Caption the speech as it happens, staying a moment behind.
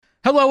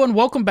Hello and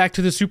welcome back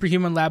to the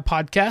Superhuman Lab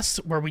podcast,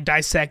 where we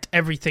dissect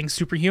everything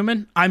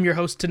superhuman. I'm your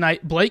host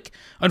tonight, Blake.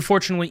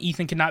 Unfortunately,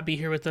 Ethan cannot be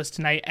here with us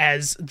tonight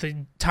as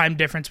the time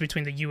difference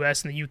between the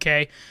US and the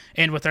UK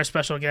and with our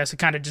special guest, it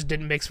kind of just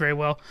didn't mix very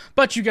well.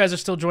 But you guys are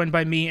still joined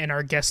by me and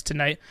our guest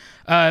tonight.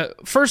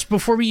 First,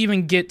 before we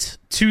even get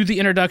to the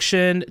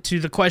introduction, to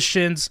the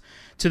questions,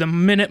 to the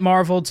Minute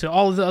Marvel, to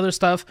all of the other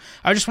stuff,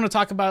 I just want to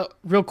talk about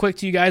real quick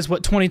to you guys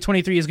what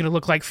 2023 is going to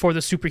look like for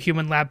the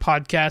Superhuman Lab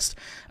podcast.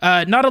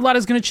 Not a lot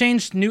is going to change.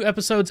 New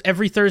episodes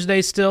every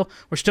Thursday still.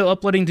 We're still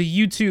uploading to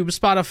YouTube,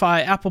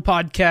 Spotify, Apple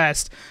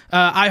Podcast,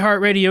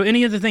 iHeartRadio,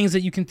 any of the things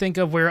that you can think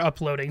of we're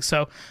uploading.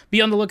 So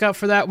be on the lookout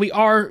for that. We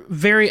are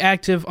very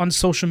active on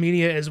social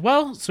media as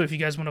well. So if you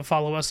guys want to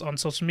follow us on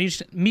social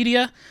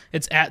media,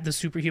 it's at the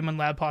Superhuman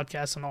Lab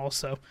podcast. And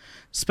also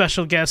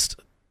special guest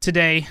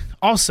today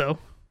also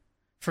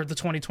for the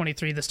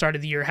 2023, the start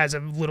of the year, has a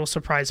little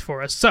surprise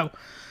for us. So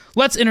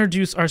let's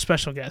introduce our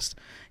special guest.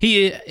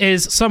 He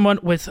is someone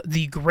with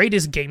the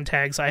greatest game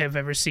tags I have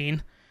ever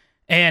seen.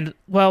 And,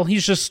 well,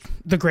 he's just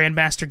the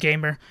Grandmaster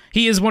Gamer.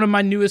 He is one of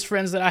my newest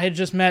friends that I had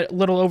just met a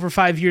little over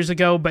 5 years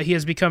ago, but he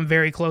has become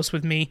very close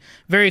with me,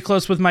 very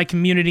close with my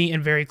community,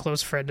 and very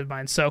close friend of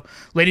mine. So,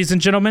 ladies and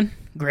gentlemen,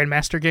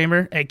 Grandmaster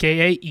Gamer,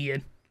 a.k.a.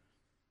 Ian.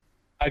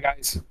 Hi,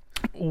 guys.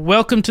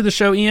 Welcome to the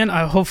show, Ian.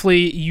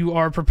 Hopefully you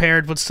are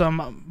prepared with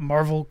some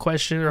Marvel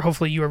question, or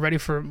hopefully you are ready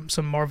for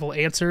some Marvel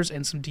answers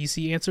and some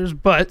DC answers.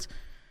 But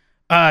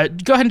go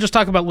ahead and just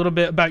talk about a little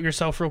bit about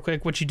yourself real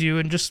quick, what you do,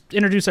 and just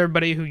introduce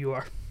everybody who you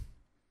are.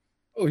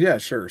 Oh, yeah,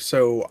 sure.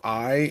 So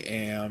I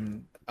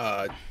am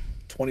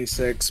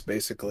 26,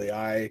 basically.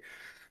 I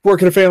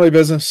work in a family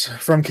business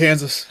from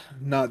Kansas.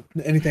 Not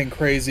anything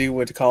crazy.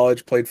 Went to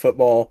college, played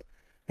football,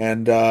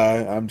 and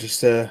I'm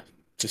just a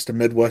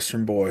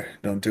Midwestern boy.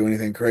 Don't do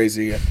anything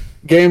crazy.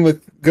 Game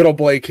with good old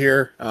Blake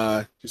here.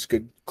 Just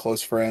good,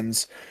 close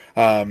friends.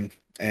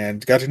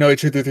 And got to know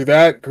each other through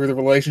that, grew the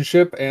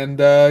relationship, and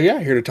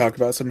here to talk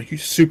about some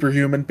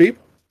superhuman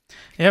people.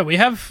 Yeah, we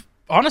have,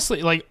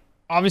 honestly,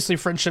 obviously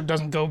friendship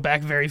doesn't go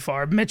back very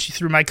far. I met you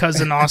through my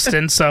cousin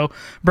Austin, so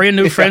brand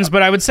new friends.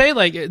 But I would say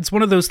it's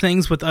one of those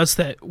things with us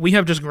that we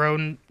have just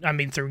grown,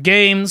 through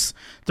games,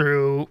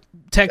 through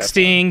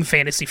texting,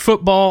 fantasy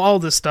football, all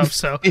this stuff.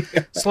 So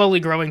slowly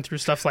growing through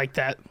stuff like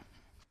that.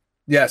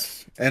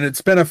 Yes, and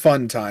it's been a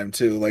fun time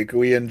too.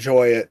 We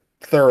enjoy it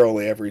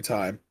thoroughly every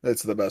time.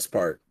 That's the best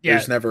part. Yeah.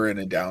 There's never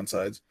any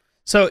downsides.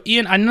 So,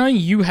 Ian, I know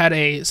you had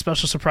a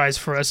special surprise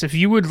for us. If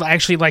you would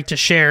actually like to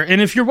share,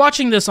 and if you're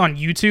watching this on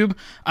YouTube,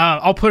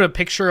 I'll put a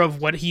picture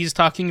of what he's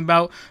talking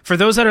about. For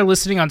those that are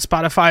listening on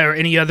Spotify or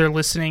any other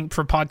listening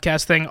for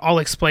podcast thing, I'll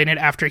explain it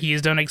after he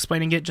is done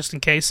explaining it, just in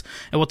case,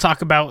 and we'll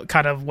talk about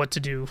kind of what to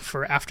do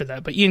for after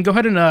that. But Ian, go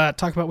ahead and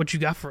talk about what you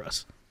got for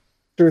us.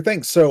 Sure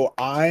thing. So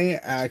I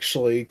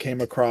actually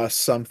came across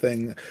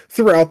something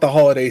throughout the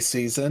holiday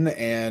season,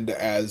 and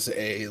as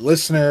a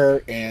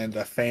listener and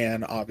a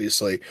fan,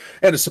 obviously,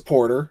 and a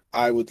supporter,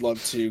 I would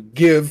love to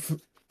give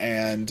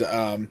and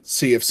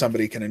see if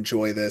somebody can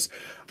enjoy this.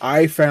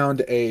 I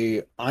found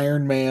a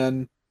Iron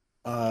Man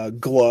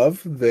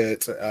glove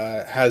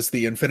that has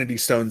the Infinity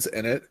Stones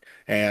in it,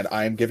 and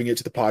I'm giving it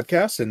to the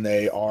podcast, and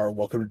they are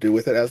welcome to do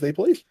with it as they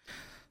please.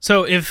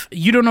 So if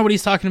you don't know what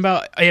he's talking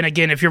about, and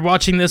again, if you're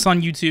watching this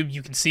on YouTube,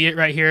 you can see it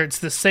right here. It's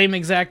the same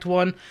exact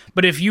one.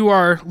 But if you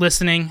are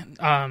listening,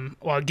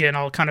 again,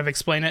 I'll kind of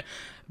explain it.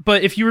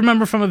 But if you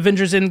remember from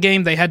Avengers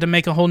Endgame, they had to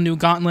make a whole new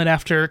gauntlet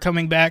after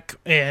coming back,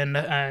 and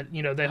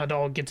they had to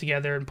all get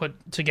together and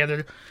put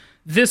together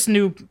this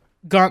new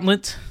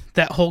gauntlet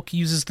that Hulk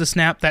uses the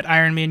snap, that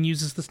Iron Man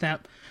uses the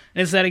snap.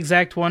 And it's that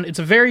exact one. It's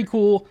a very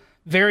cool,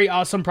 very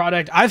awesome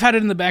product. I've had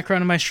it in the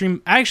background of my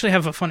stream. I actually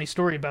have a funny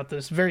story about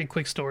this, very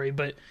quick story,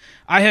 but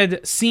I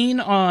had seen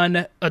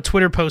on a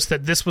Twitter post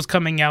that this was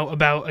coming out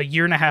about a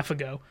year and a half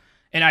ago,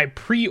 and I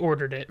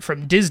pre-ordered it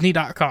from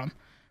Disney.com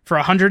for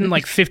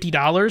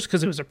 $150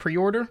 because it was a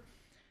pre-order,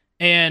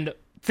 and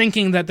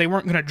thinking that they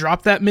weren't going to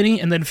drop that many,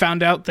 and then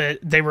found out that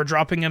they were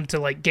dropping them to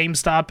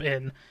GameStop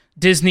and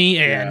Disney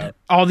and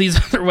all these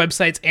other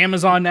websites.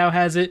 Amazon now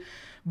has it,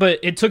 but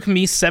it took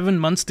me 7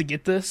 months to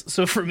get this,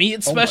 so for me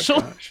it's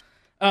special.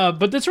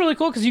 But that's really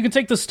cool because you can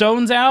take the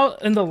stones out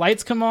and the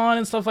lights come on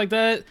and stuff like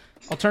that.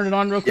 I'll turn it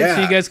on real quick so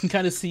you guys can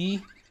kind of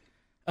see.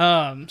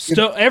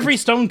 Every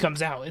stone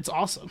comes out. It's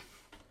awesome.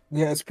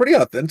 Yeah, it's pretty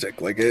authentic.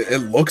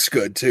 It looks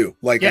good too.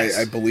 Yes.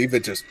 I believe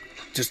it just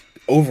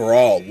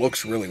overall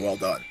looks really well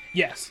done.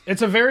 Yes,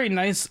 it's a very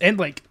nice, and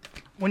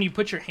when you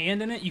put your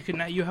hand in it,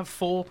 you have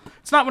full.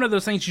 It's not one of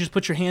those things you just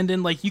put your hand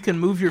in. You can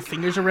move your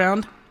fingers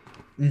around.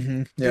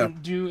 Mm-hmm. Yeah.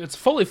 It's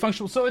fully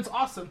functional, so it's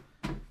awesome.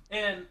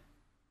 And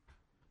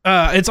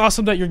it's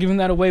awesome that you're giving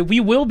that away. We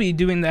will be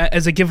doing that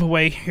as a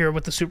giveaway here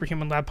with the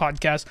Superhuman Lab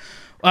podcast.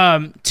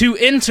 To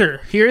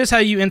enter, here is how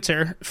you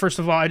enter. First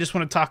of all, I just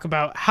want to talk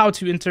about how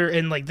to enter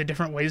and the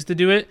different ways to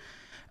do it.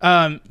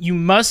 You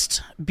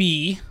must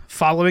be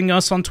following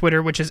us on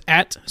Twitter, which is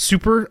at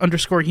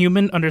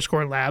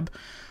super_human_lab.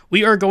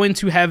 We are going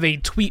to have a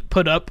tweet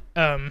put up.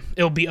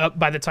 It'll be up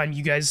by the time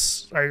you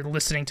guys are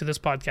listening to this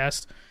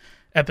podcast.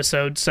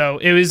 episode. So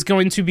it is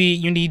going to be,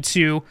 you need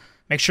to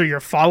make sure you're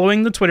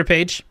following the Twitter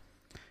page.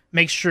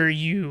 Make sure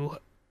you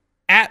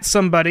at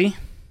somebody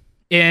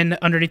in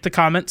underneath the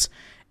comments.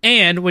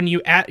 And when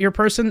you at your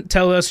person,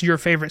 tell us your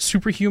favorite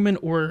superhuman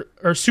or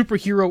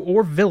superhero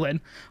or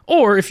villain.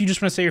 Or if you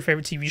just want to say your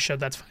favorite TV show,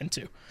 that's fine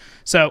too.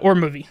 So, or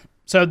movie.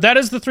 So that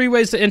is the 3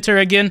 ways to enter.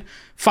 Again,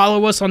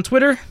 follow us on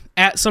Twitter,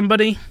 at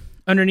somebody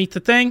underneath the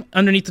thing,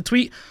 underneath the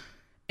tweet,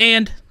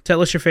 and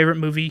tell us your favorite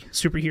movie,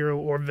 superhero,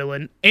 or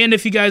villain. And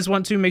if you guys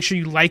want to, make sure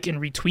you like and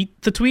retweet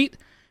the tweet,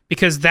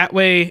 because that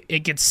way it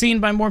gets seen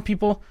by more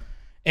people.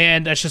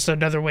 And that's just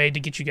another way to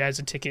get you guys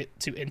a ticket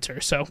to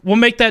enter. So we'll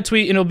make that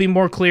tweet, and it'll be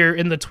more clear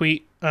in the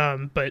tweet.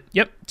 But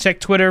yep, check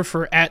Twitter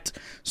for at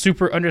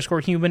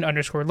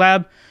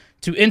super_human_lab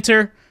to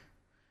enter.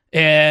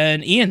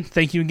 And Ian,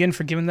 thank you again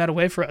for giving that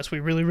away for us.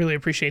 We really, really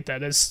appreciate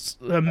that. It's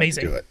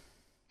amazing. Do it.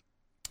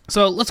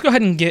 So let's go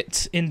ahead and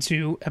get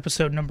into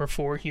episode number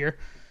 4 here.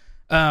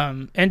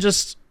 And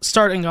just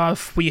starting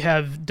off, we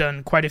have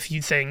done quite a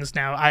few things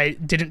now. I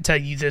didn't tell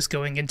you this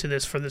going into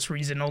this for this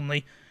reason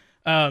only.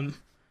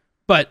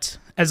 But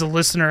as a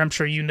listener, I'm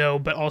sure you know,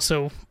 but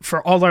also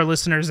for all our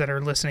listeners that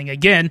are listening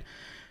again,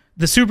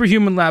 the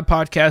Superhuman Lab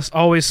podcast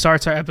always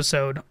starts our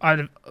episode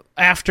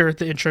after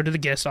the intro to the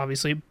guest,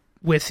 obviously,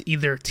 with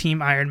either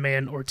Team Iron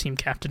Man or Team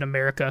Captain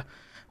America.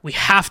 We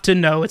have to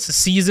know. It's a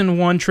season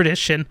 1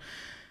 tradition.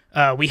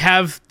 We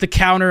have the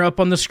counter up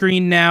on the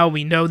screen now.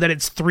 We know that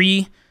it's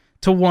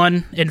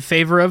 3-1 in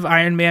favor of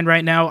Iron Man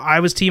right now.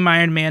 I was Team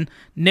Iron Man.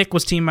 Nick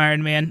was Team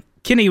Iron Man.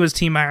 Kenny was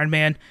Team Iron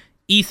Man.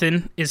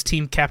 Ethan is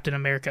Team Captain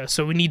America.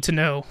 So we need to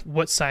know,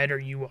 what side are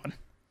you on?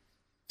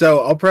 So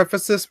I'll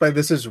preface this by,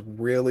 this is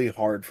really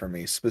hard for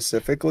me,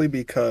 specifically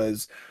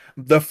because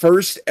the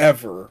first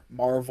ever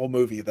Marvel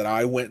movie that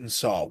I went and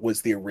saw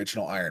was the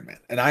original Iron Man.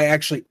 And I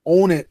actually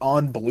own it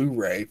on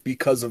Blu-ray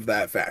because of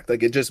that fact.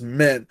 Like, it just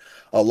meant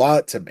a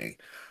lot to me.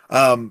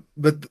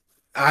 But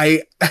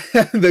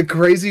the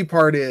crazy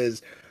part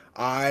is,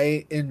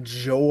 I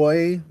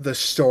enjoy the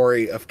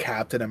story of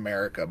Captain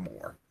America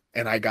more.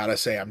 And I gotta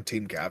say, I'm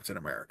Team Captain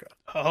America.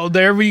 Oh,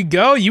 there we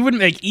go. You would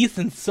make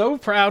Ethan so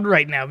proud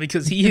right now,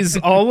 because he is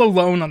all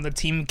alone on the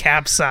Team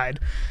Cap side.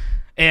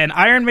 And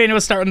Iron Man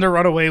was starting to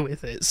run away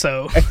with it.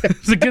 So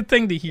it's a good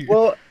thing to hear.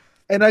 Well,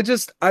 and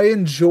I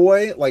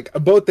enjoy, like,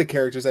 both the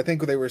characters. I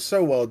think they were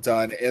so well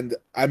done. And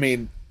I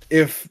mean,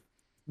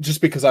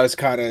 just because I was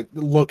kind of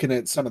looking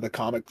at some of the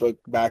comic book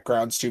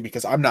backgrounds too,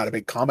 because I'm not a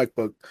big comic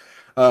book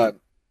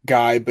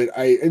guy, but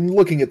I am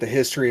looking at the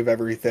history of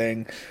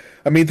everything.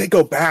 I mean, they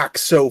go back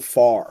so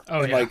far.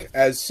 Oh, and yeah. like,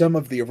 as some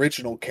of the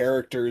original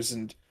characters,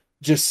 and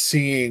just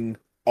seeing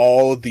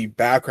all the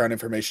background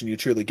information you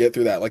truly get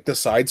through that, like the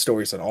side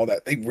stories and all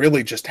that, they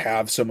really just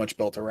have so much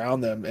built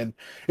around them. And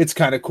it's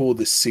kind of cool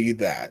to see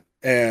that.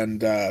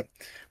 And,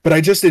 but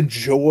I just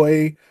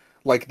enjoy,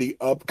 like, the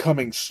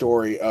upcoming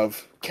story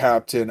of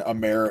Captain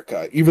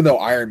America, even though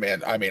Iron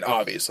Man, I mean,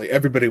 obviously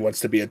everybody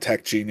wants to be a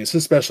tech genius,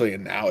 especially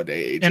in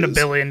nowadays. And a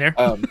billionaire.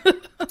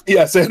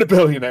 Yes, and a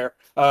billionaire.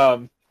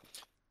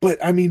 But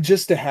I mean,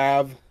 just to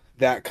have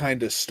that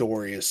kind of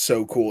story is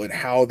so cool, and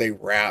how they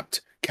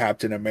wrapped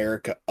Captain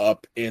America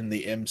up in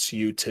the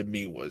MCU, to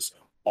me, was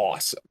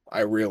awesome. I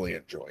really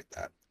enjoyed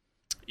that.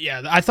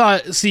 Yeah, I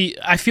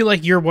feel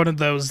like you're one of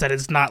those that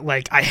is not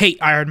like, I hate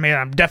Iron Man,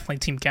 I'm definitely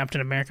Team Captain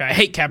America. I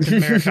hate Captain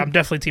America, I'm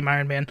definitely Team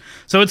Iron Man.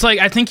 So it's like,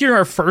 I think you're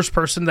our first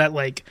person that,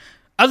 like,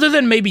 other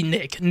than maybe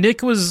Nick.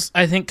 Nick was,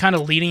 I think, kind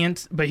of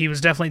lenient, but he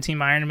was definitely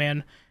Team Iron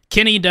Man.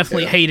 Kenny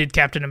definitely hated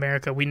Captain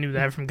America. We knew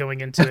that from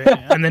going into it.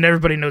 And then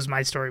everybody knows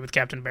my story with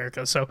Captain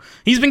America. So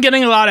he's been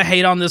getting a lot of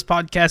hate on this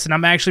podcast, and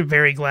I'm actually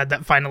very glad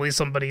that finally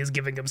somebody is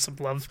giving him some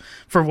love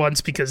for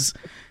once, because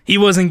he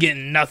wasn't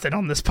getting nothing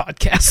on this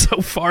podcast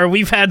so far.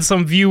 We've had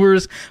some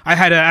viewers.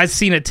 I've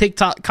seen a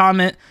TikTok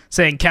comment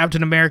saying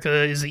Captain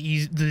America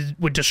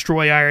would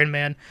destroy Iron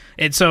Man.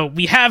 And so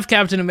we have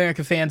Captain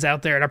America fans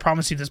out there, and I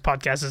promise you this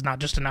podcast is not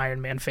just an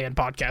Iron Man fan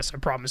podcast. I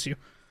promise you.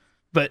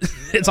 But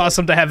it's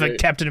awesome to have a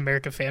Captain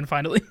America fan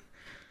finally.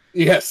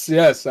 Yes,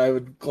 I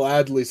would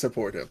gladly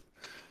support him.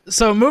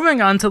 So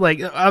moving on to, like,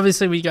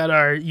 obviously we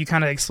got you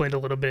kind of explained a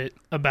little bit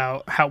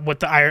about what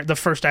the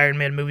first Iron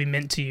Man movie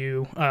meant to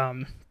you,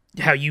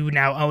 how you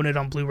now own it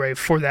on Blu-ray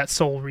for that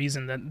sole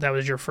reason that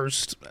was your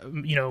first,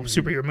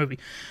 superhero movie.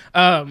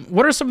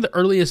 What are some of the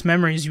earliest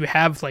memories you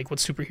have, like, with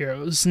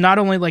superheroes? Not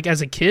only, like,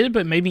 as a kid,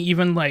 but maybe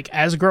even, like,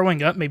 as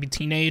growing up, maybe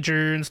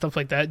teenager and stuff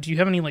like that. Do you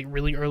have any, like,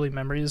 really early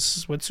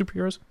memories with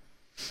superheroes?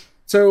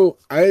 So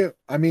I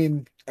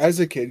mean,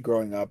 as a kid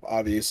growing up,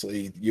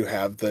 obviously you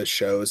have the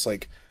shows,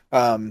 like,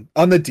 on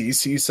the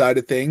DC side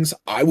of things,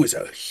 I was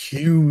a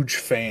huge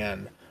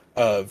fan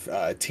of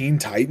Teen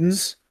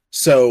Titans.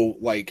 So,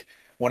 like,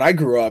 when I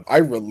grew up, I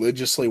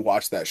religiously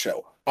watched that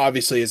show.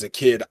 Obviously, as a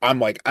kid, I'm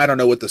like, I don't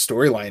know what the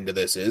storyline to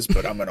this is,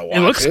 but I'm gonna watch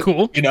it. It looks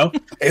cool.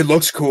 It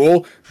looks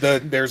cool.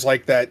 There's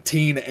like that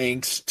teen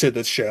angst to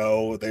the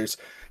show. There's,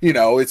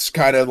 it's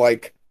kind of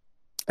like,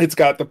 it's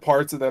got the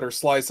parts that are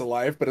slice of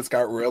life, but it's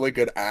got really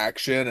good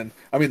action. And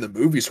I mean, the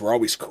movies were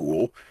always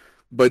cool.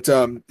 But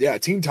yeah,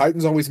 Teen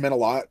Titans always meant a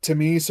lot to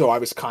me, so I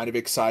was kind of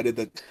excited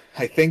that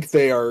I think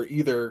they are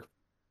either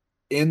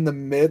in the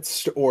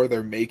midst or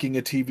they're making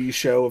a TV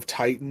show of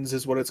Titans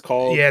is what it's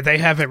called. Yeah, they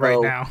have it right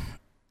So now.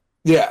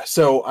 yeah,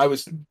 so I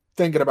was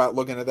thinking about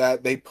looking at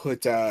that. They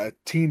put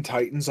Teen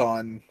Titans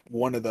on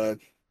one of the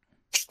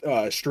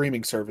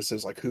streaming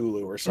services like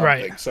Hulu or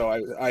Right. something. So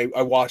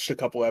I watched a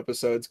couple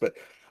episodes, but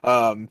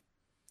um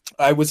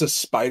I was a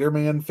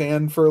Spider-Man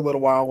fan for a little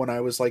while when I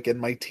was like in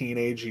my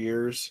teenage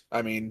years.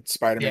 I mean,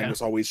 Spider-Man Yeah.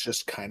 was always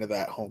just kind of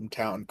that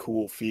hometown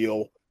cool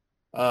feel.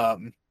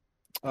 Um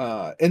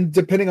and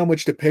depending on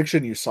which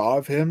depiction you saw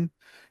of him,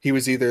 he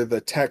was either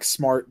the tech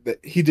smart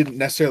that he didn't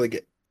necessarily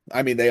get.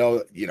 I mean, they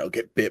all,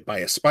 get bit by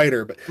a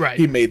spider, but Right.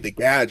 he made the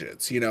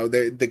gadgets.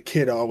 The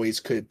kid always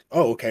could,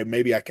 oh, okay,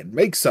 maybe I can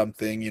make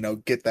something,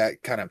 get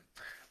that kind of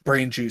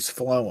brain juice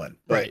flowing.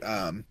 Right.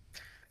 But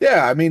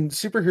yeah, I mean,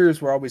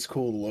 superheroes were always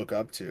cool to look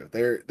up to.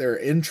 They're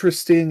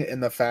interesting in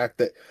the fact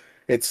that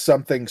it's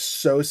something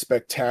so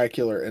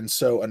spectacular and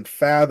so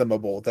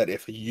unfathomable that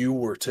if you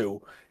were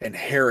to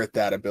inherit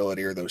that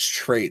ability or those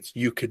traits,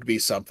 you could be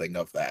something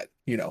of that,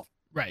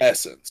 Right.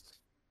 essence.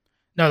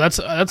 No, that's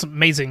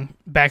amazing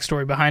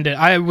backstory behind it.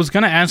 I was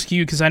gonna ask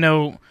you because I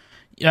know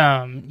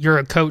you're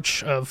a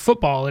coach of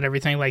football and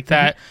everything like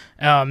that.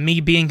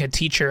 Me being a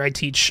teacher, I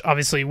teach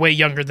obviously way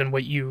younger than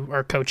what you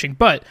are coaching.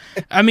 But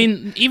I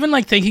mean, even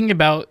like thinking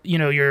about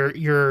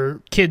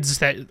your kids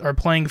that are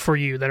playing for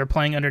you, that are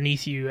playing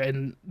underneath you,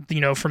 and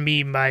for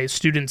me, my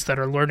students that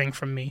are learning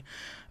from me.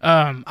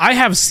 I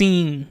have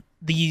seen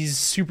these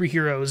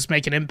superheroes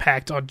make an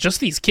impact on just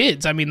these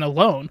kids. I mean,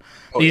 alone.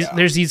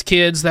 There's these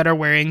kids that are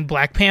wearing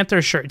Black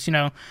Panther shirts.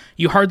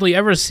 You hardly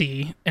ever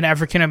see an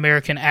African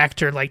American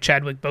actor like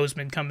Chadwick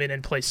Boseman come in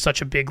and play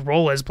such a big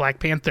role as Black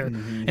Panther.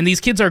 Mm-hmm. And these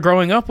kids are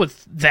growing up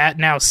with that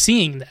now,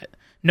 seeing that,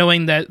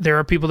 knowing that there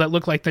are people that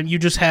look like them. You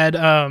just had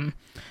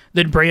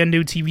the brand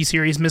new TV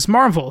series Miss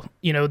Marvel.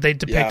 They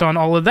depict on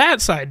all of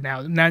that side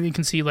now. Now you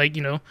can see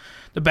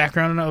the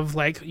background of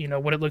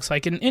what it looks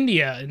like in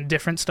India and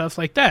different stuff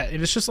like that.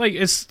 And it's just like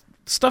it's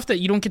stuff that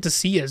you don't get to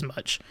see as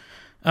much.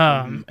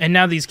 And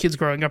now these kids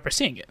growing up are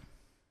seeing it.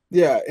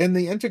 Yeah, and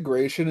the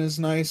integration is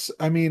nice.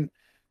 I mean,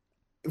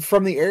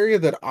 from the area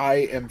that I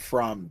am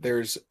from,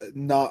 there's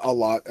not a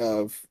lot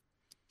of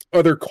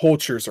other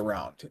cultures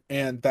around.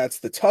 And that's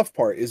the tough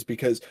part is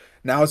because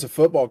now as a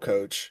football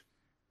coach,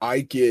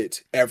 I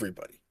get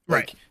everybody.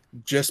 Right. Like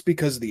just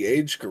because the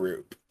age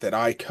group that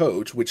I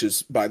coach, which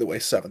is by the way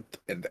 7th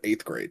and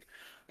 8th grade,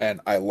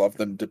 and I love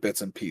them to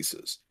bits and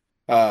pieces.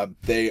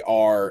 They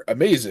are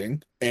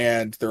amazing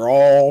and they're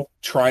all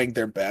trying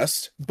their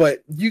best,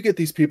 but you get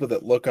these people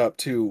that look up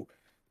to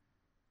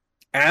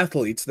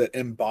athletes that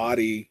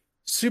embody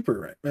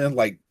Superman and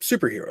like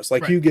superheroes.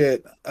 Like Right. you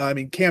get, I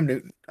mean, Cam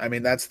Newton. I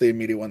mean, that's the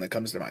immediate one that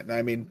comes to mind.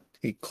 I mean,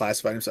 he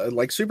classified himself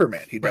like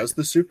Superman. He does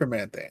the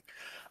Superman thing.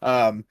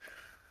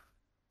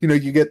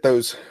 You get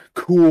those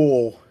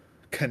cool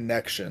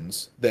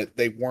connections that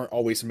they weren't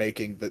always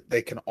making, that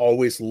they can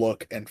always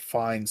look and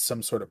find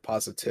some sort of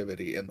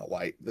positivity in the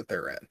light that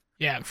they're in.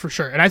 Yeah, for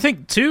sure. And I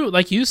think too,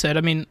 like you said,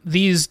 I mean,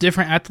 these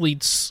different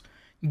athletes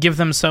give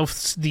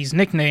themselves these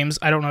nicknames.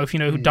 I don't know if you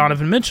know who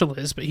Donovan Mitchell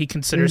is, but he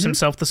considers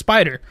himself the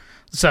Spider.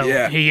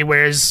 So he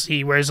wears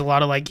a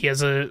lot of he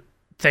has a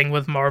thing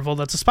with Marvel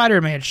that's a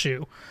Spider-Man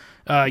shoe.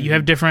 You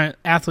have different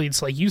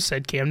athletes, like you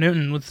said, Cam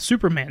Newton with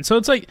Superman. So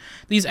it's like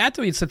these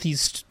athletes that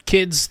these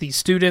kids, these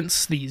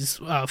students, these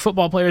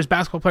football players,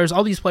 basketball players,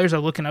 all these players are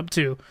looking up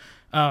to.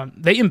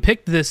 They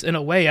impicked this in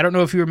a way. I don't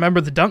know if you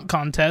remember the dunk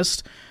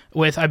contest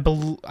with, I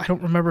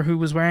don't remember who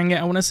was wearing it.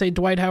 I want to say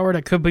Dwight Howard.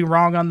 I could be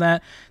wrong on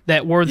that.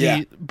 That wore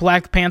the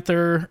Black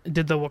Panther,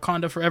 did the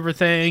Wakanda Forever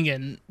thing,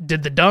 and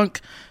did the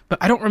dunk. But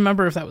I don't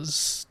remember if that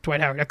was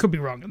Dwight Howard. I could be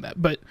wrong on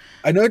that. But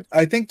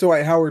I think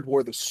Dwight Howard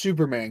wore the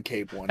Superman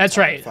cape one. That's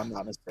time, right. If I'm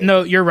not mistaken.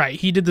 No, you're right.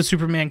 He did the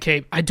Superman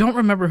cape. I don't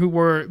remember who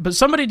wore, but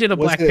somebody did a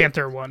Black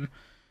Panther one.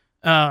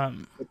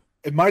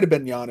 It might have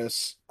been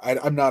Giannis.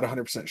 I'm not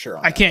 100% sure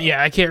on that.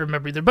 I can't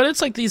remember either. But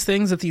it's like these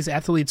things that these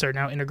athletes are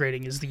now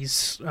integrating as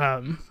these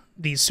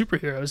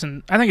superheroes,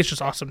 and I think it's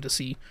just awesome to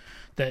see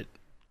that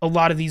a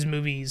lot of these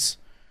movies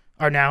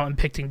are now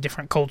depicting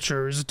different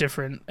cultures,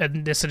 different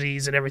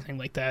ethnicities, and everything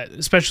like that.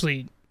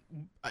 Especially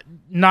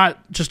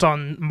not just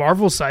on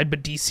Marvel's side,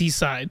 but DC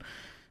side,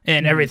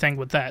 and everything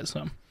with that.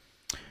 So,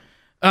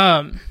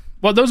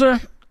 well, those are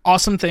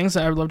awesome things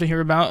that I would love to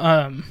hear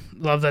about.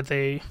 Love that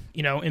they,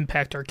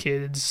 impact our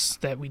kids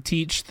that we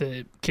teach,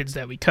 the kids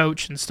that we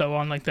coach, and so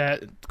on like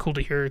that. Cool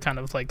to hear kind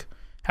of like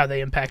how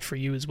they impact for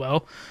you as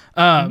well.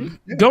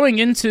 Going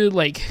into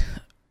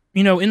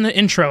in the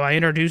intro, I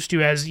introduced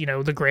you as, the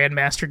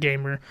Grandmaster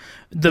Gamer,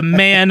 the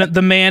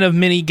man of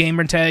many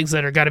gamer tags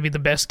that are got to be the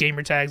best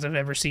gamer tags I've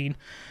ever seen.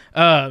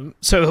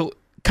 So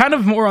kind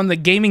of more on the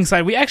gaming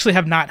side, we actually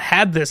have not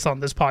had this on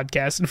this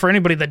podcast. And for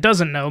anybody that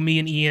doesn't know, me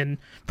and Ian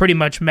pretty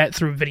much met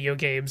through video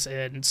games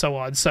and so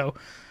on. So,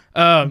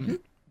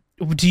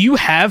 do you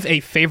have a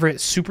favorite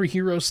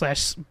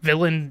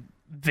superhero/villain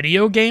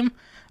video game?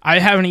 I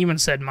haven't even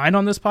said mine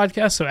on this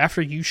podcast. So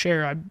after you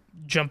share, I'm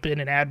jump in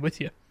and add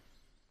with you.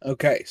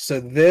 Okay,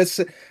 so this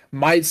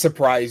might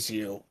surprise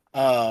you.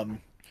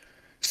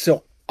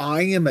 So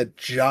I am a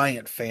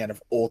giant fan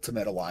of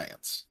Ultimate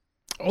Alliance.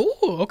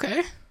 Oh,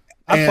 okay.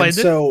 I And played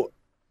it. so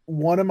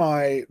one of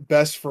my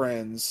best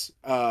friends,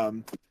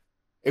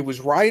 it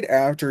was right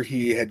after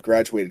he had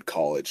graduated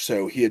college.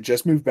 So he had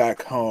just moved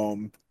back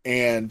home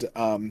and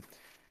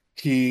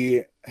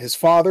his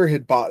father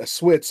had bought a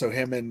Switch, so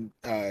him and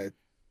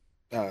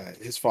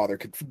his father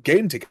could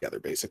game together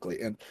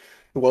basically. And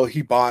well,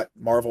 he bought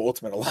Marvel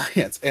Ultimate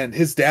Alliance and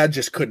his dad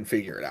just couldn't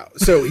figure it out.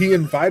 So he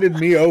invited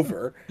me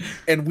over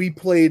and we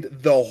played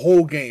the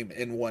whole game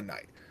in one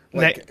night.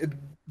 Like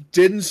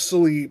didn't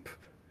sleep,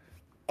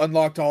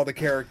 unlocked all the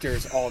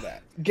characters, all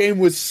that. Game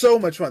was so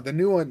much fun. The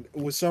new one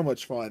was so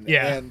much fun.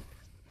 Yeah.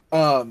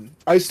 And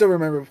I still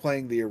remember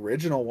playing the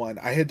original one.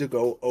 I had to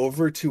go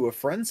over to a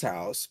friend's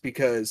house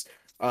because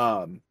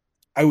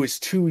I was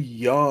too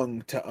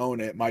young to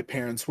own it. My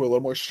parents were a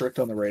little more strict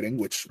on the rating,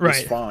 which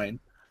was fine.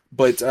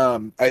 But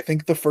I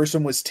think the first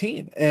one was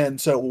teen. And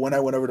so when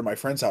I went over to my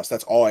friend's house,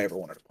 that's all I ever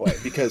wanted to play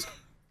because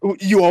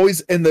you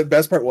always, and the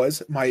best part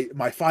was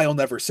my file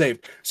never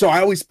saved. So I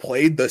always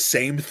played the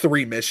same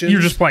 3 missions.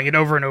 You're just playing it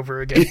over and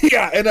over again.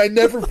 Yeah, and I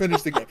never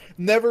finished the game.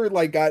 Never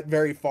like got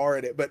very far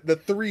in it. But the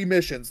 3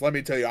 missions, let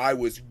me tell you, I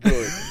was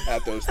good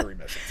at those 3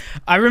 missions.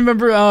 I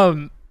remember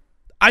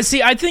I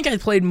think I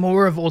played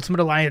more of Ultimate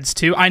Alliance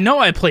 2. I know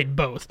I played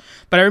both,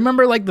 but I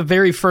remember like the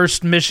very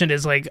first mission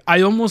is like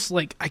I almost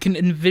like I can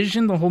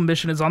envision the whole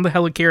mission is on the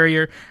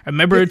helicarrier. I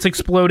remember it's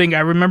exploding. I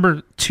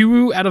remember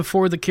 2 out of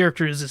 4 of the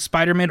characters is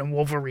Spider-Man and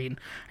Wolverine.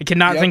 I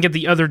cannot think of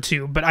the other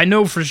 2, but I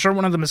know for sure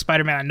one of them is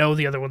Spider-Man. I know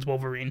the other one's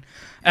Wolverine.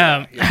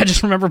 I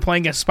just remember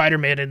playing as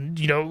Spider-Man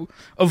and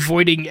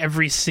avoiding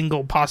every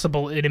single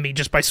possible enemy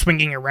just by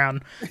swinging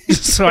around,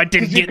 so I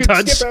didn't get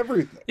touched. Skip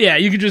everything. Yeah,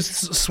 you could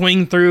just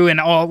swing through, and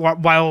all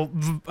while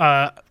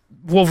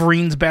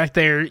Wolverine's back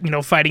there,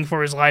 fighting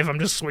for his life. I'm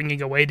just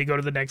swinging away to go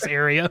to the next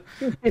area.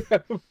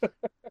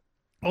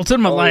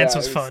 Ultimate Alliance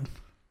was fun.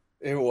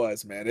 It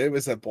was, man. It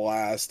was a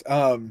blast.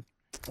 I'm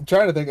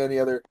trying to think of any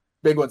other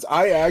big ones.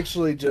 I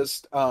actually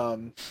just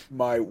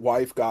my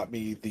wife got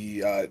me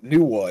the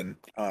new one.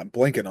 I'm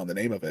blanking on the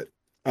name of it.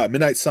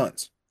 Midnight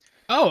Suns.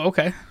 Oh,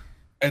 okay.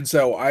 And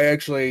so I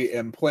actually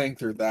am playing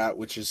through that,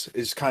 which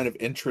is kind of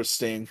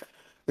interesting.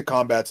 The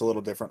combat's a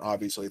little different.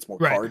 Obviously, it's more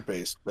card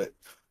based, but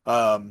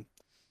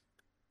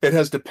it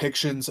has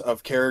depictions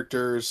of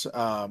characters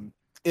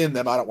in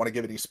them. I don't want to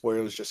give any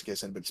spoilers just in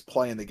case anybody's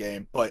playing the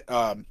game, but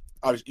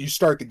you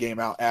start the game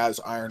out as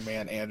Iron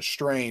Man and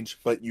Strange,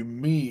 but you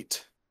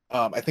meet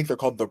I think they're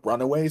called the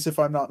Runaways, if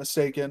I'm not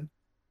mistaken,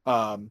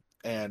 and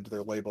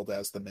they're labeled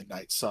as the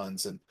Midnight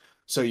Suns. And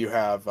so you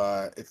have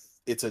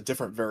it's a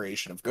different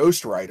variation of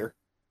Ghost Rider,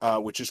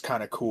 which is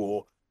kind of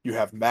cool. You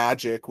have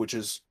Magic, which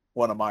is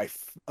one of my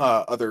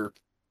other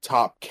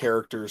top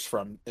characters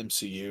from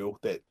MCU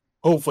that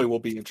hopefully will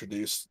be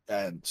introduced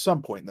at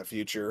some point in the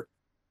future.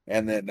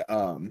 And then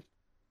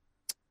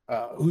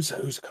who's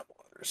a couple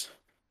others?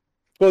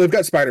 Well, they've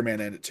got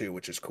Spider-Man in it too,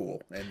 which is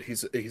cool. And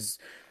he's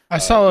I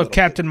saw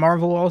Captain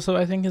Marvel also,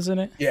 I think, is in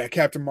it. Yeah,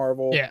 Captain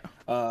Marvel. Yeah.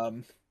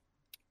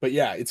 But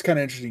yeah, it's kind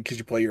of interesting because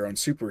you play your own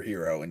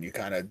superhero and you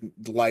kind of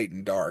light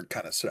and dark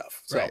kind of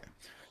stuff. So. Right.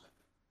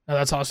 Oh,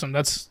 that's awesome.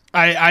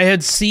 I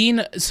had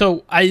seen,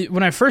 so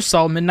when I first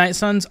saw Midnight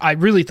Suns, I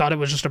really thought it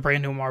was just a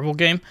brand new Marvel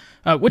game,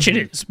 which it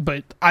is,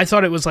 but I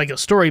thought it was like a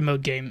story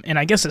mode game, and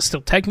I guess it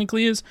still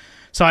technically is.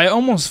 So I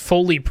almost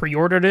fully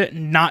pre-ordered it,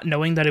 not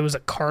knowing that it was a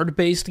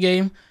card-based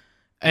game.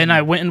 And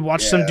I went and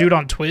watched some dude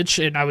on Twitch,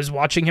 and I was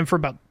watching him for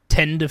about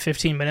 10 to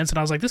 15 minutes, and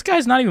I was like, this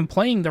guy's not even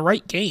playing the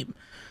right game.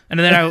 And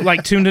then I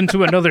tuned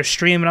into another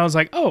stream, and I was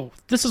like, oh,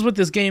 this is what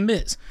this game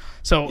is.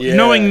 So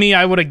knowing me,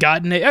 I would have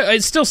gotten it.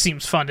 It still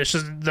seems fun. It's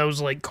just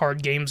those like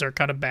card games are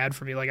kind of bad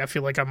for me. Like I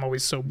feel like I'm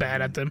always so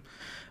bad at them.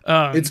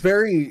 It's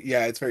very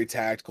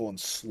tactical and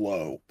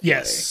slow.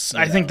 Yes,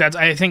 I think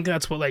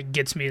that's what like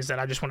gets me is that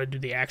I just want to do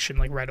the action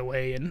like right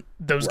away, and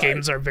those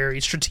games are very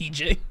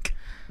strategic.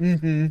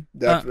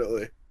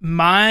 Definitely.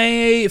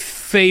 My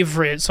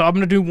favorite, so I'm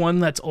gonna do one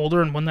that's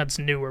older and one that's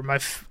newer.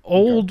 The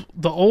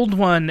old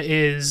one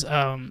is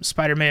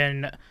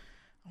Spider-Man.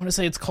 I want to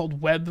say it's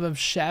called Web of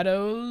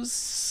Shadows,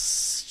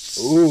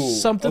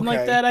 something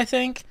like that. I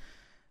think.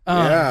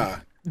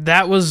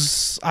 That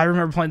was I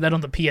remember playing that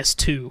on the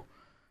PS2,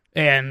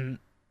 and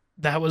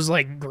that was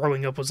like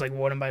growing up was like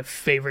one of my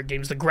favorite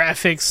games. The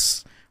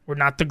graphics were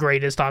not the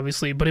greatest,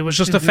 obviously, but it was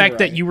just the fact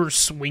that you were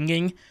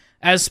swinging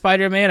as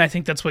Spider-Man. I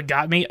think that's what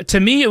got me. To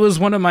me, it was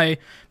one of my,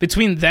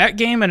 between that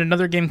game and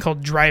another game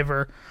called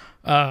Driver,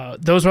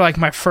 those were like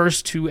my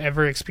first 2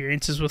 ever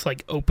experiences with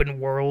like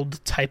open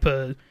world type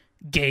of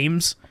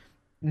games.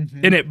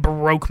 And it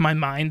broke my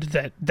mind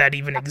that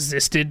even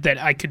existed, that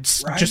I could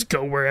just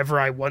go wherever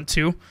I want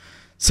to.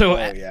 So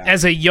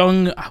as a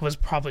young, I was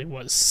probably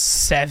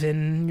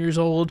 7 years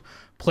old,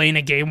 playing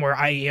a game where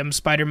I am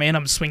Spider-Man.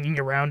 I'm swinging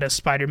around as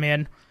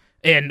Spider-Man.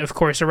 And, of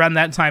course, around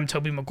that time,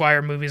 Tobey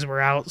Maguire movies were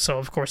out, so,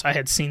 of course, I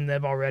had seen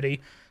them already.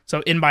 So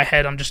in my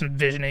head, I'm just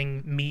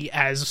envisioning me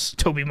as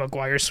Tobey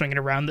Maguire swinging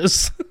around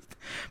this.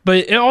 But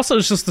it also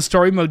is just the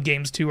story mode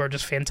games too are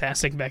just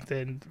fantastic back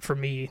then for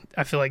me.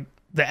 I feel like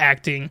the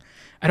acting.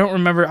 I don't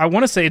remember. I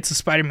want to say it's a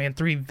Spider-Man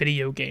 3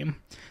 video game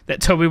that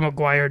Tobey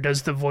Maguire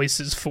does the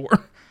voices for,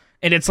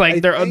 and it's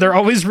like they're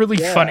always really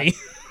funny.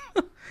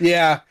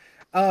 Yeah.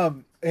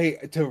 Hey,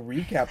 to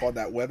recap on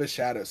that Web of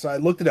Shadows. So I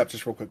looked it up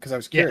just real quick because I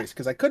was curious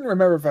because I couldn't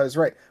remember if I was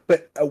right.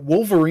 But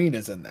Wolverine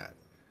is in that.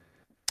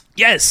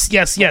 Yes.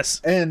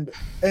 And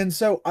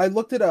so I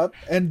looked it up,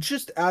 and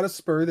just out of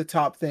spur, the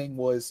top thing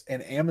was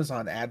an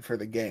Amazon ad for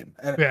the game.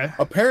 And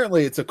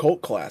apparently it's a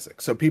cult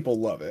classic, so people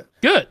love it.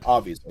 Good.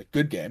 Obviously.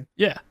 Good game.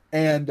 Yeah.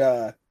 And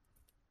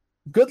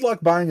good luck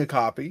buying a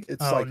copy.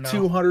 It's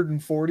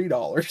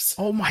 $240.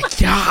 Oh my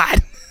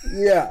God.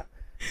 Yeah.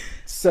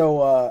 So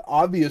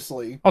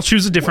obviously I'll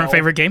choose a different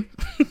favorite game.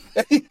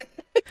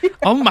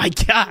 Oh my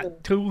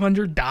God.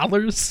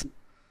 $200.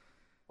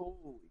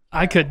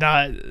 I could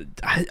not.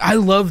 I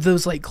love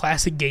those like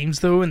classic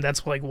games though, and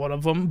that's like one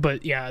of them.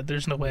 But yeah,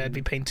 there's no way I'd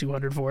be paying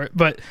 $200 for it.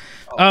 But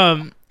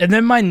and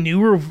then my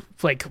newer,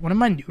 like one of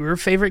my newer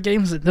favorite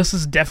games. This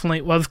is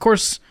definitely, well, of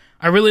course,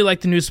 I really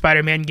like the new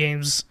Spider-Man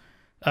games,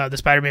 the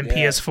Spider-Man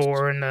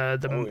PS4 and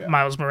the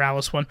Miles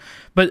Morales one.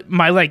 But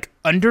my like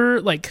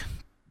under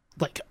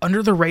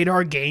the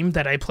radar game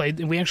that I played,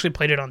 and we actually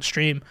played it on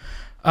stream,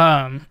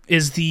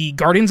 is the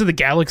Guardians of the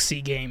Galaxy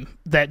game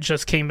that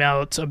just came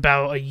out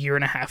about a year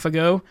and a half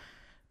ago.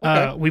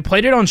 Okay. We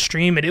played it on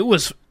stream, and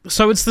it's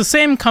the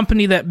same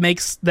company that made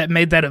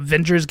that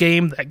Avengers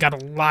game that got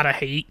a lot of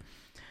hate.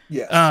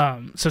 Yes.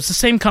 So it's the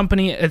same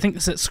company. I think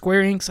it's at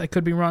Square Enix. I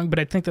could be wrong, but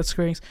I think that's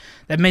Square Enix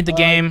that made the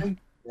game.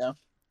 Yeah.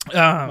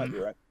 Might be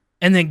right.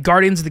 And then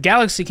Guardians of the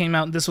Galaxy came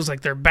out, and this was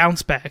like their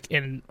bounce back.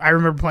 And I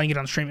remember playing it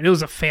on stream, and it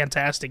was a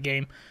fantastic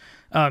game.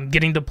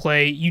 Getting to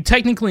play, you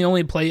technically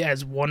only play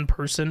as one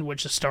person,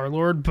 which is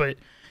Star-Lord, but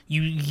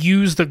you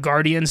use the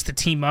Guardians to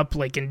team up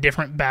like in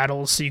different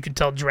battles. So you can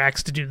tell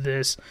Drax to do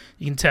this,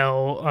 you can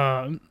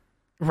tell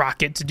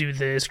Rocket to do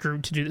this,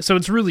 Groot to do this. So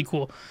it's really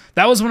cool.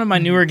 That was one of my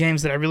newer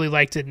games that I really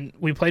liked, and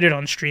we played it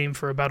on stream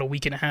for about a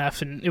week and a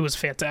half, and it was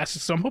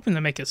fantastic. So I'm hoping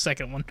to make a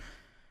second one.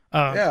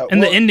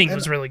 And the ending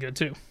was really good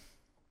too.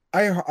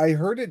 I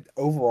heard it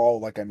overall,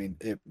 like, I mean,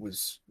 it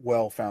was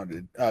well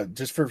founded.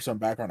 Just for some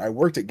background, I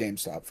worked at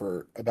GameStop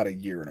for about a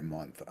year and a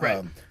month.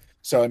 Right.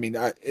 So I mean,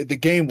 the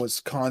game was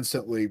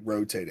constantly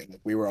rotating.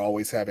 We were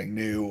always having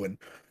new and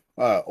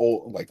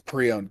old, like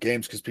pre-owned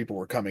games because people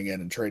were coming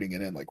in and trading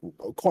it in like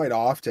quite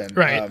often.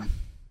 Right.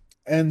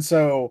 And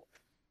so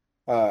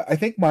I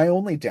think my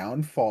only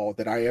downfall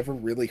that I ever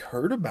really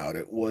heard about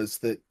it was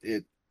that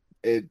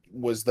it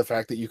was the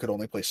fact that you could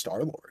only play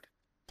Star-Lord.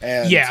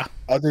 And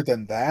other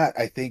than that,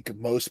 I think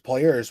most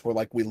players were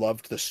like, we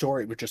loved the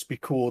story. It would just be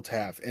cool to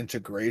have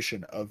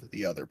integration of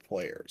the other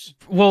players.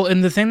 Well,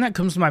 and the thing that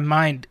comes to my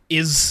mind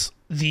is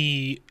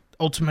the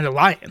Ultimate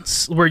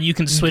Alliance, where you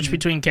can switch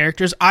between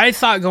characters. I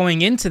thought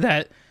going into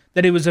that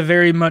it was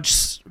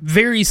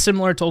very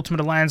similar to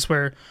Ultimate Alliance,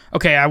 where,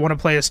 okay, I want to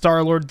play a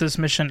Star-Lord this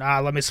mission.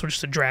 Let me switch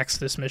to Drax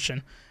this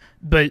mission.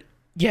 But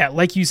yeah,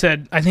 like you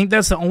said, I think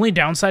that's the only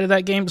downside of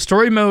that game.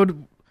 Story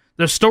mode,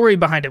 the story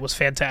behind it was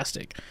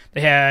fantastic.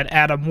 They had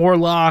Adam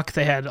Warlock,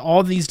 they had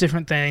all these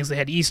different things, they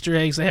had Easter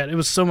eggs, it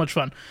was so much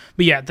fun.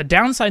 But yeah, the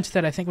downside to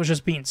that I think was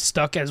just being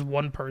stuck as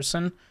one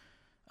person.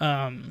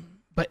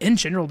 But in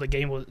general, the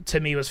game to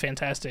me was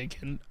fantastic,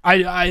 and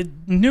I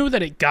knew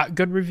that it got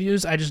good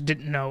reviews. I just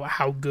didn't know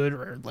how good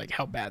or like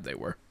how bad they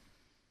were.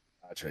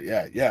 Gotcha.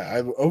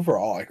 Yeah.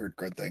 Overall, I heard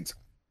good things.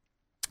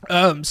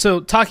 So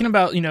talking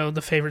about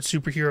the favorite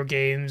superhero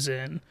games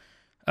and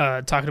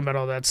talking about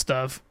all that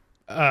stuff.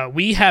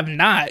 We have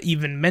not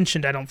even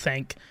mentioned, I don't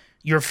think,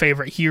 your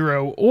favorite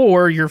hero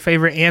or your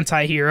favorite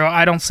anti-hero.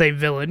 I don't say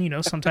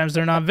villain. Sometimes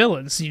they're not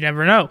villains. You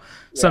never know.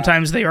 Yeah.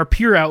 Sometimes they are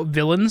pure out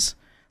villains,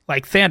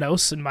 like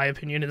Thanos, in my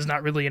opinion, is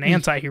not really an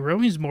anti-hero.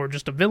 He's more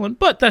just a villain,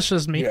 but that's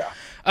just me.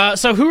 Yeah.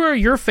 So who are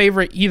your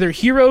favorite either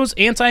heroes,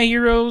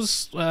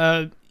 anti-heroes,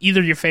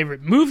 either your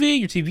favorite movie,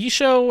 your TV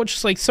show, or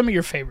just like some of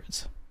your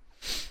favorites?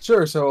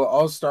 Sure. So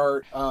I'll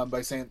start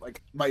by saying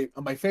like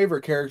my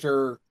favorite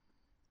character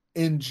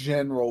in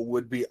general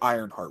would be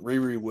Ironheart,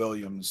 Riri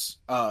Williams.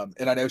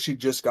 And I know she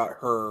just got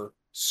her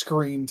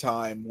screen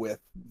time with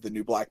the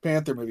new Black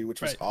Panther movie,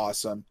 which was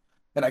awesome.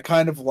 And I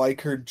kind of like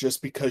her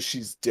just because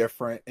she's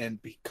different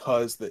and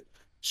because that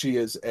she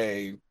is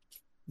a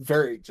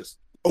very just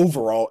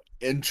overall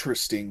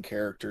interesting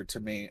character to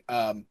me.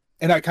 And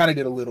I kind of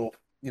did a little,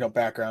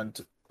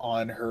 background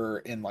on her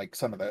in like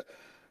some of the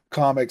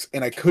comics,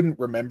 and I couldn't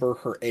remember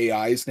her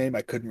AI's name.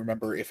 I couldn't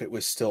remember if it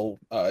was still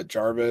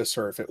Jarvis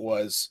or if it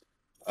was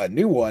a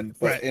new one,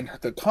 but in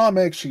the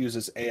comics she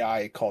uses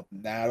AI called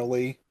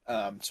Natalie.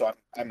 So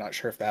I'm not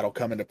sure if that'll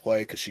come into play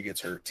because she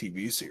gets her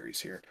TV series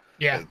here.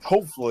 Yeah,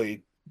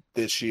 hopefully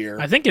this year.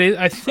 I think it is.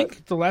 I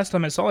think the last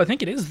time I saw, I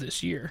think it is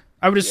this year.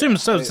 I would assume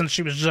since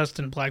she was just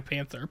in Black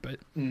Panther. But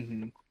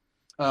and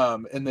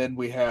then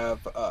we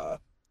have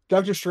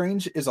Doctor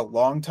Strange is a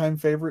longtime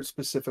favorite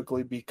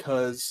specifically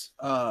because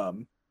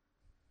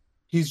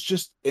he's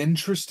just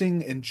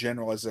interesting in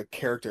general as a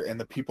character and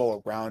the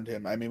people around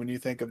him. I mean, when you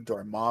think of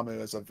Dormammu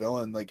as a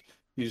villain, like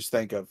you just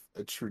think of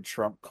a true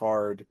trump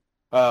card.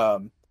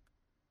 Um,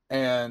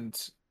 and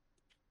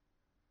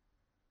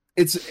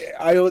it's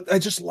I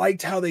just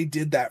liked how they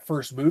did that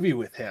first movie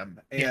with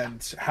him Yeah.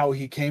 and how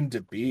he came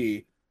to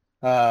be.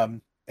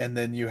 And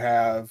then you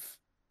have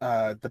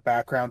the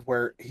background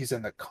where he's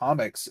in the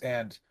comics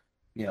and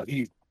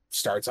he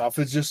starts off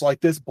as just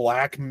like this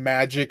black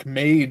magic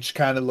mage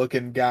kind of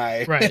looking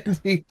guy. Right. And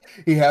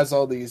he has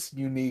all these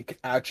unique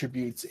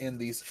attributes and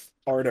these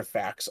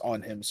artifacts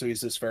on him. So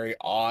he's this very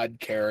odd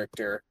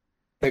character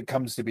that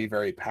comes to be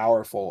very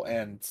powerful.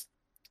 And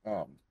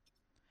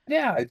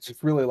yeah, I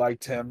just really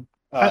liked him.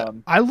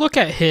 I look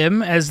at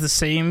him as the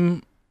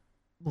same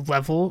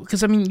level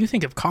because I mean, you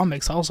think of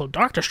comics also.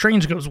 Doctor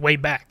Strange goes way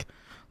back,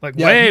 like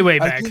way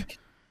back. I think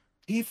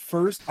he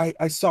first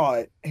I saw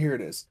it. Here it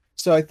is.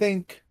 So I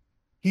think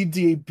he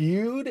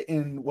debuted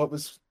in what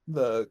was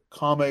the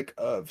comic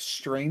of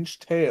Strange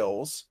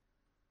Tales,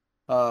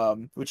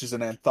 which is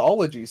an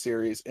anthology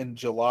series in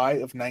July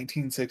of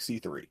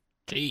 1963.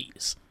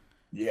 Jeez.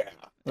 Yeah,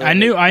 I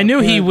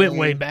knew he went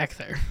way back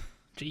there.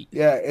 Jeez.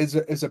 Yeah,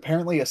 is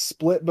apparently a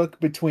split book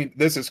between.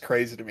 This is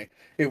crazy to me.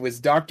 It was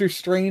Doctor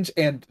Strange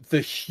and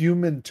the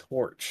Human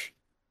Torch.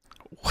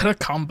 What a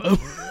combo!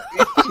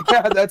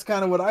 Yeah, that's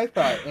kind of what I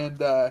thought, and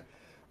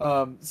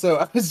so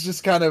I was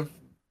just kind of.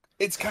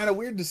 It's kind of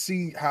weird to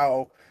see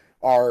how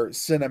our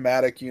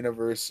cinematic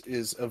universe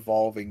is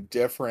evolving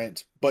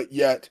different, but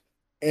yet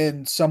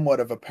in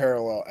somewhat of a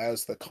parallel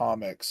as the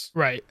comics.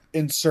 Right.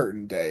 In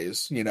certain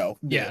days,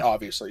 Yeah.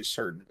 Obviously,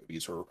 certain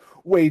movies were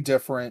way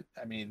different.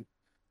 I mean.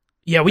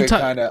 Yeah, we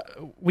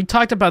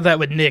talked about that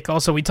with Nick.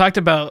 Also, we talked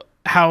about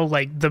how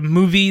like the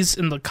movies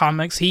and the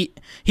comics. He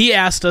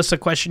asked us a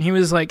question. He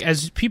was like,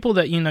 as people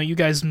that you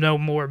guys know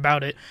more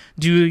about it,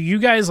 do you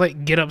guys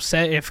like get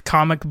upset if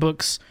comic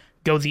books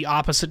go the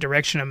opposite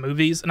direction of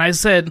movies? And I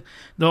said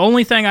the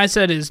only thing I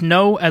said is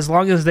no, as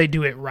long as they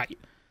do it right.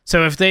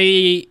 So if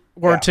they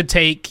were to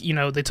take,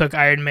 they took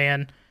Iron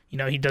Man.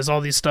 He does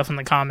all these stuff in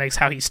the comics,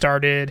 how he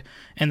started,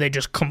 and they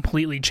just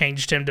completely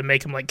changed him to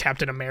make him like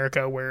Captain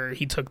America, where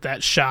he took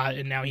that shot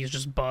and now he's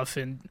just buff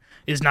and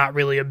is not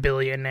really a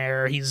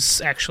billionaire. He's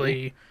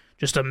actually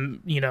just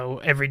a,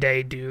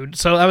 everyday dude.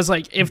 So I was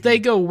like, if they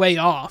go way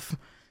off,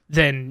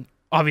 then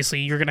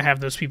obviously you're going to have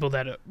those people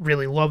that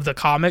really love the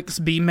comics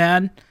be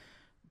mad.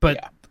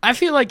 But I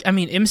feel like, I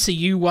mean,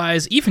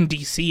 MCU-wise, even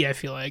DC, I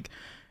feel like,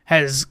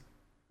 has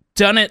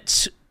done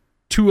it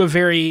to a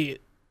very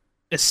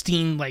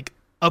esteemed, like,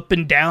 up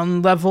and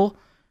down level,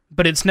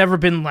 but it's never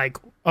been like,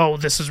 oh,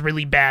 this is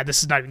really bad,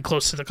 this is not even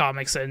close to the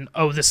comics, and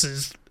oh, this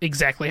is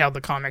exactly how the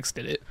comics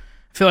did it.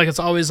 I feel like it's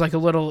always like a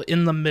little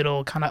in the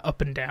middle, kind of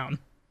up and down.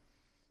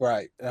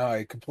 Right. No,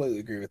 I completely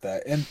agree with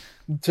that. And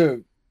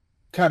to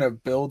kind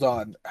of build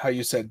on how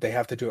you said they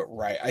have to do it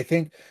right, I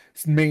think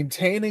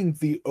maintaining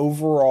the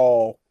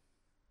overall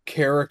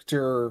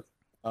character,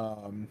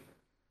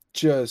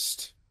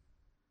 just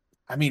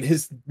I mean,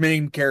 his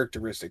main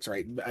characteristics,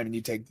 right? I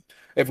mean,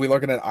 if we're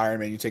looking at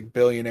Iron Man, you take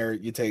billionaire,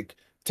 you take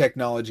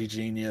technology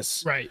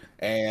genius, right,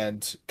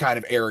 and kind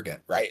of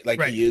arrogant, right? Like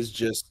right. He is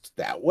just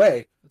that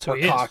way, or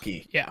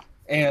cocky. Yeah.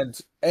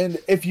 And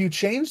if you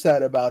change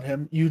that about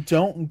him, you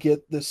don't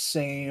get the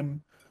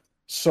same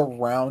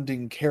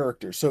surrounding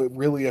character. So it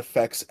really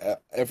affects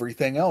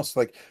everything else.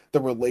 Like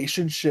the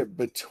relationship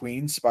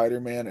between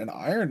Spider-Man and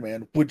Iron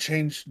Man would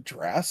change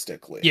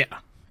drastically. Yeah.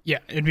 Yeah,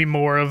 it'd be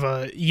more of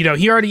a, he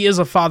already is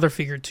a father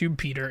figure to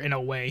Peter in a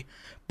way,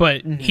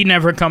 but he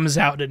never comes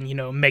out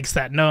and, makes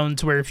that known,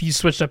 to where if you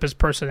switched up his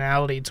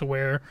personality to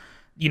where,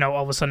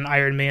 all of a sudden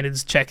Iron Man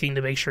is checking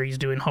to make sure he's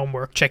doing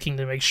homework, checking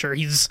to make sure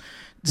he's,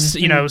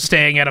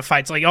 staying out of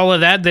fights, like all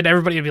of that, then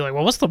everybody would be like,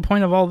 well, what's the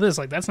point of all this?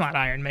 Like, that's not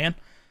Iron Man.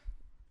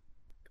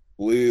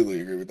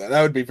 Completely agree with that.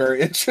 That would be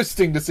very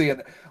interesting to see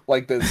it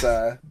like this,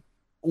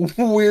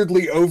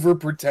 weirdly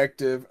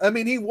overprotective. I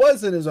mean, he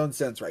was in his own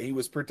sense, right? He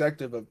was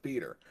protective of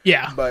Peter.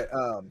 Yeah.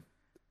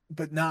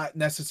 But not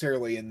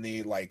necessarily in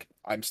the like,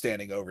 I'm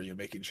standing over you,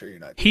 making sure you're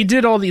not. He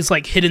did all these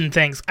like hidden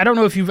things. I don't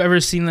know if you've ever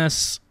seen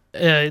this.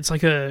 It's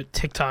like a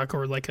TikTok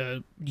or like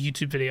a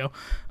YouTube video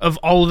of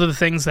all of the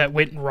things that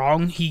went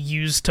wrong he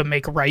used to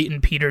make right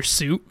in Peter's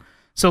suit.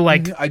 So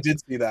like, I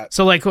did see that.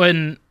 So like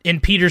when in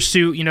Peter's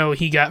suit,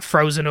 he got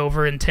frozen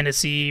over in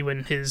Tennessee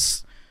when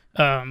his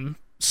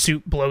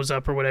suit blows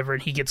up or whatever,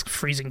 and he gets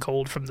freezing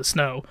cold from the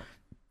snow.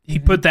 He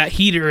put that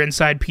heater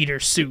inside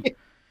Peter's suit,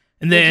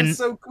 and then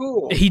so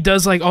cool. He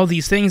does like all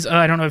these things.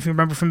 I don't know if you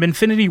remember from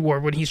Infinity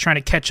War when he's trying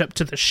to catch up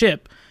to the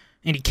ship,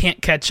 and he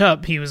can't catch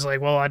up. He was like,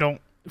 "Well,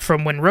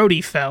 From when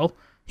Rhodey fell,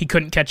 he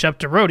couldn't catch up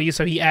to Rhodey,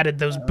 so he added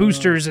those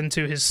boosters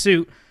into his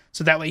suit,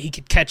 so that way he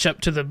could catch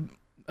up to the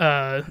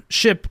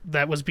ship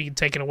that was being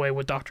taken away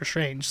with Doctor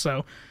Strange."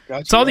 So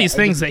it's all these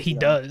things that he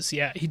does.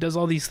 Yeah, he does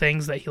all these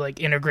things that he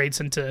like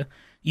integrates into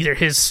either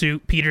his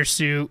suit, Peter's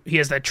suit. He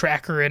has that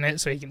tracker in it,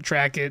 so he can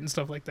track it and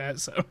stuff like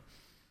that. So,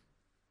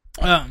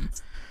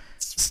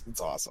 it's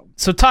awesome.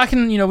 So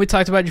talking, we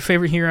talked about your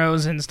favorite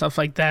heroes and stuff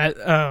like that.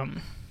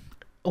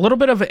 a little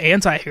bit of an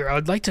anti-hero.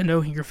 I'd like to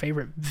know who your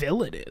favorite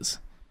villain is.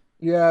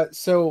 Yeah,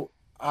 so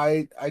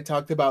I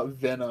talked about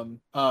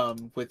Venom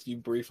with you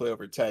briefly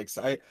over text.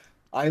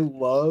 I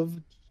love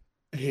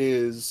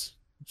his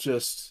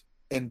just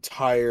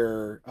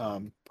entire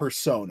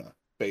persona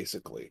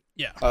basically.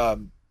 Yeah.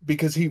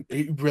 Because he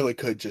really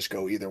could just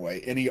go either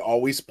way and he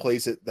always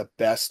plays it the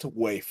best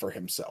way for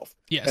himself.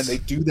 And they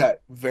Yes. do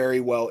that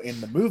very well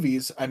in the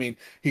movies. I mean,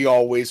 he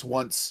always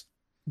wants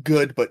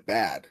good but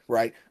bad,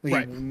 right? He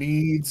Right.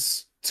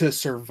 needs to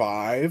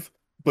survive,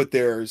 but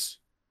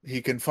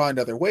he can find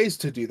other ways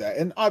to do that.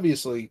 And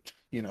obviously,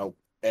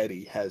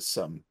 Eddie has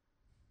some,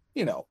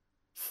 you know,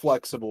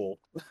 flexible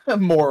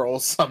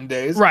morals some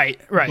days. Right.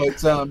 Right.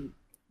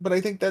 But I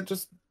think that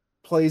just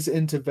plays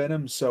into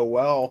Venom so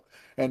well.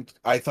 And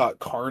I thought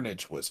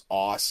Carnage was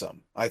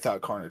awesome. I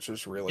thought Carnage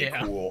was really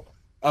Yeah. cool.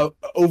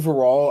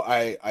 Overall,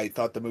 I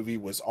thought the movie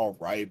was all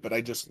right, but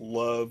I just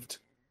loved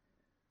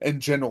in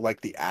general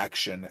like the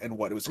action and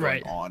what was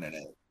going Right. on in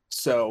it.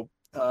 So,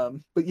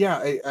 but yeah,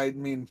 I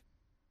mean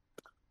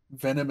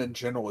Venom in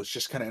general is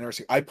just kind of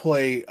interesting. I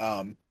play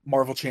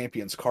Marvel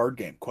Champions card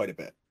game quite a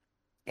bit.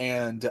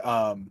 And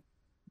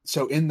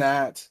so in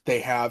that they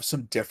have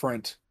some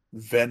different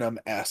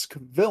Venom-esque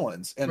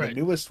villains. And the Right.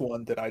 newest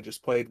one that I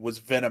just played was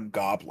Venom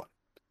Goblin.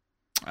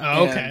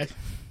 Oh, okay. And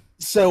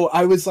so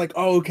I was like,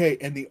 oh, okay.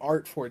 And the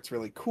art for it's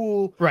really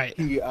cool. Right.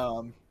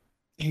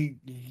 He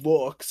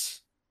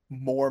looks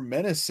more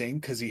menacing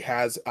because he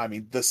has, I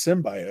mean, the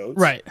symbiotes.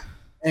 Right.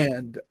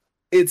 And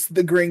it's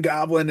the Green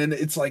Goblin and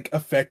it's like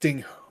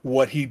affecting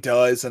what he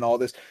does and all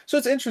this. So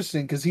it's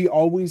interesting because he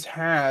always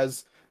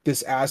has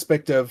this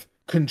aspect of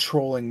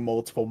controlling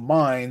multiple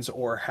minds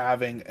or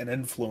having an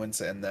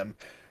influence in them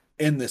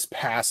in this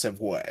passive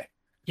way.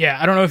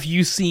 Yeah, I don't know if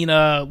you've seen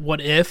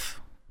What If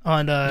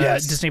on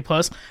Yes. Disney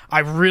Plus. I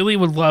really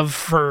would love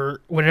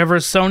for whenever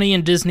Sony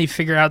and Disney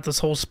figure out this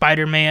whole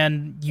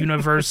Spider-Man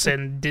universe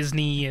and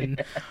Disney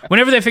and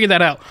whenever they figure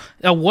that out,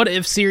 a What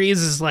If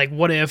series is like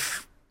what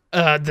if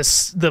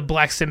the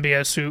Black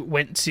Symbiote suit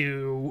went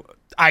to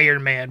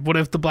Iron Man? What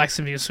if the Black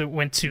Symbiote suit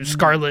went to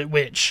Scarlet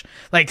Witch?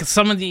 Like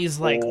some of these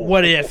like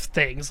what if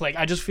things. Like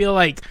I just feel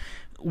like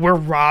we're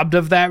robbed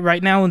of that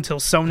right now until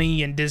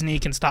Sony and Disney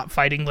can stop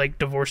fighting like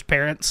divorced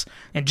parents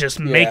and just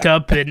make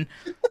up, and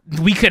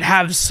we could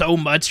have so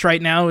much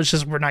right now. It's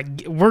just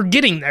we're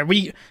getting there.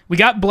 We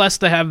got blessed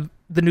to have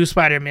the new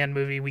Spider-Man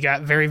movie. We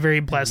got very, very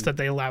blessed that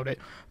they allowed it.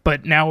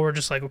 But now we're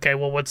just like, okay,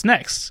 well, what's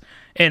next?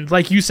 And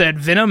like you said,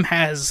 Venom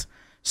has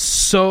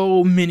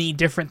so many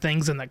different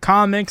things in the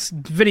comics,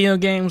 video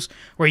games,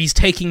 where he's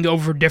taking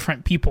over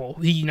different people.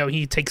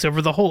 He takes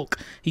over the Hulk.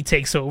 He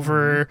takes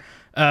over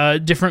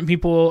different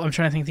people. I'm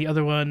trying to think the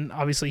other one.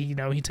 Obviously,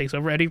 he takes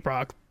over Eddie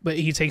Brock, but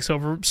he takes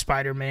over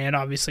Spider-Man,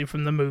 obviously,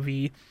 from the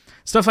movie.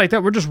 Stuff like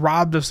that. We're just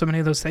robbed of so many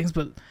of those things,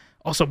 but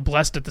also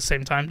blessed at the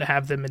same time to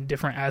have them in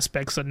different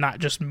aspects of not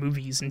just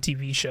movies and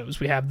TV shows.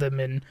 We have them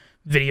in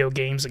video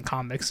games and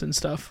comics and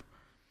stuff.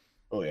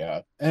 Oh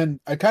yeah. And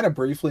I kind of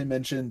briefly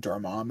mentioned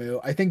Dormammu.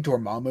 I think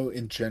Dormammu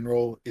in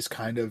general is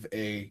kind of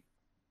a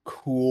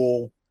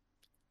cool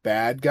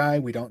bad guy.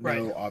 We don't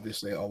Right. know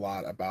obviously a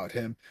lot about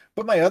him.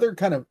 But my other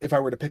kind of if I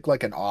were to pick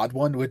like an odd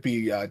one would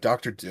be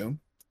Doctor Doom.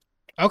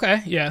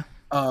 Okay, yeah.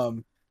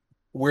 Um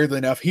Weirdly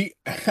enough,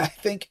 I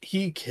think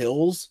he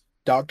kills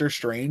Doctor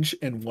Strange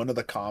in one of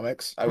the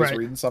comics. I was Right.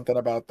 reading something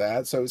about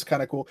that, so it's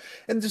kind of cool.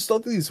 And just all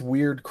these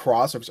weird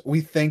crossovers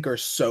we think are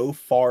so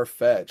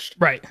far-fetched.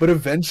 Right. But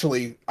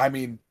eventually, I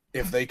mean,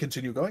 if they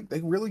continue going,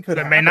 they really could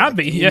It may happen not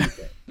with be, yeah.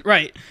 anything.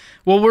 Right.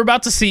 Well, we're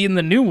about to see in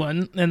the new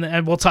one,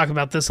 and we'll talk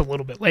about this a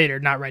little bit later,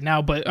 not right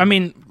now, but I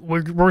mean,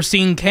 we're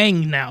seeing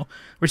Kang now.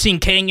 We're seeing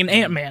Kang and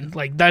Ant-Man.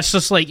 Like that's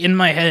just like in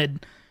my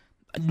head.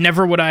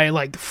 Never would I,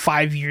 like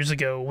 5 years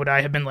ago, would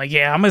I have been like,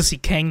 yeah, I'm gonna see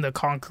Kang the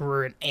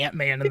Conqueror and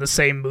Ant-Man in the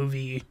same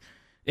movie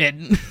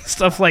and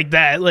stuff like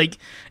that. Like,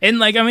 and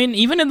like, I mean,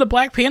 even in the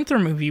Black Panther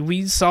movie,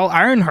 we saw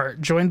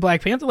Ironheart join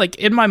Black Panther. Like,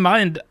 in my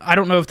mind, I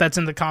don't know if that's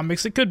in the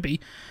comics, it could be,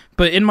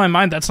 but in my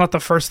mind, that's not the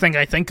first thing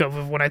I think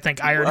of when I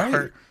think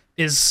Ironheart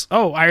is,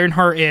 oh,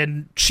 Ironheart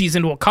and she's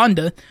in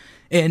Wakanda.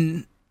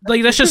 And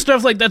like, that's just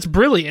stuff like, that's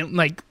brilliant.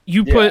 Like,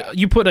 you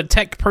put a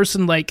tech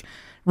person like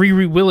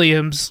Riri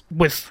Williams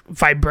with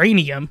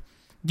vibranium,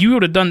 you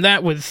would have done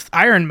that with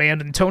Iron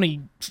Man and Tony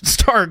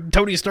Stark.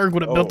 Tony Stark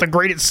would have built the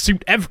greatest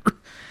suit ever.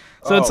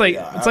 So it's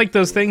like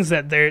those things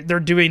that they're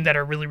doing that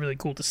are really, really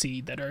cool to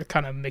see, that are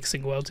kind of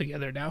mixing well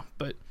together now.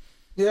 But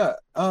Yeah.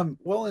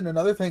 Well, and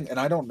another thing, and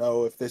I don't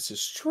know if this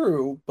is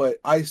true, but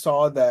I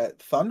saw that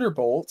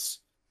Thunderbolts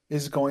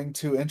is going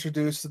to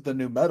introduce the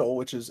new metal,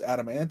 which is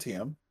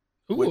adamantium,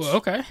 ooh, which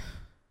okay,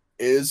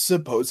 is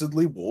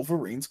supposedly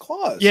Wolverine's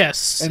claws.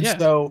 yes, And yeah,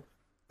 so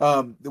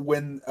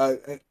when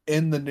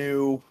in the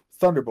new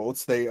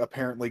Thunderbolts, they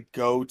apparently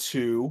go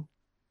to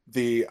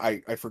the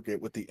I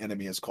forget what the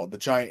enemy is called, the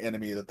giant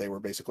enemy that they were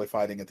basically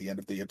fighting at the end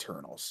of the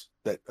Eternals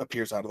that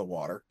appears out of the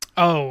water.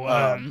 oh,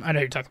 I know who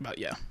you're talking about,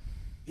 yeah,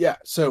 Yeah,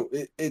 so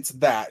it's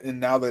that, and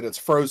now that it's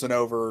frozen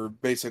over,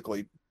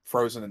 basically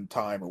frozen in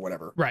time or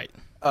whatever. right,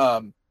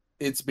 Um,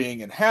 it's being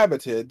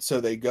inhabited, so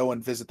they go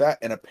and visit that,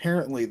 and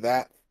apparently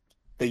that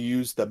they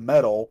use the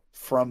metal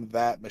from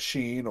that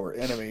machine or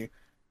enemy,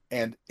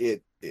 and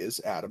it is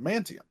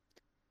adamantium.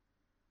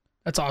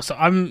 That's awesome.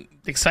 I'm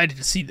excited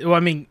to see. Well, I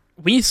mean,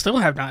 we still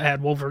have not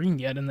had Wolverine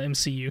yet in the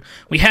MCU.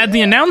 We had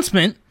the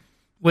announcement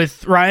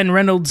with Ryan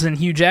Reynolds and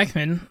Hugh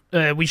Jackman.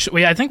 I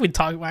think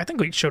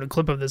we showed a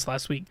clip of this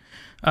last week,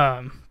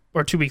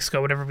 or 2 weeks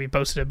ago, whenever we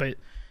posted it. But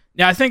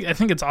yeah, I think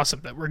it's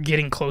awesome that we're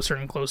getting closer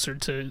and closer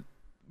to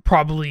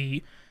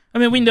probably. I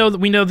mean, we know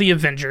the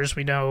Avengers,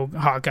 we know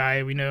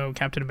Hawkeye, we know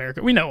Captain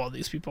America, we know all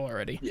these people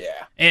already.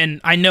 Yeah. And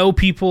I know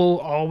people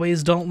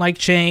always don't like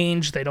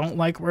change; they don't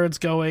like where it's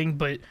going,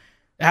 but.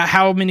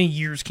 How many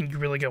years can you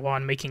really go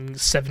on making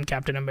 7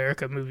 Captain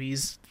America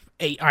movies,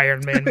 8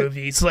 Iron Man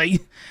movies? Like,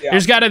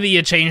 There's got to be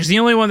a change. The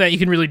only one that you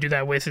can really do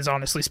that with is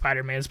honestly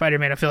Spider-Man.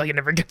 Spider-Man, I feel like it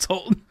never gets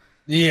old.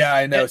 Yeah,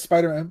 I know.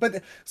 Spider-Man.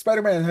 But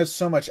Spider-Man has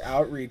so much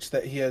outreach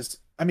that he has...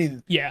 I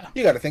mean, you got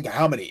to think of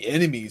how many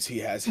enemies he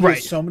has. He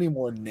has so many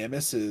more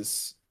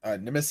nemesis.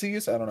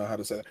 Nemesis? I don't know how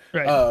to say that.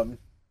 Right.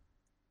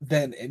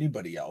 Than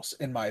anybody else,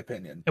 in my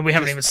opinion. And we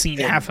haven't even seen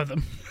half of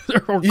them.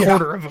 Or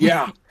quarter of them.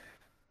 Yeah.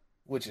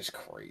 Which is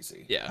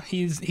crazy. Yeah,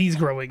 he's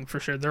growing for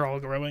sure. They're all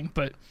growing.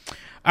 But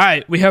all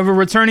right, we have a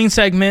returning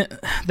segment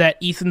that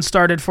Ethan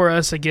started for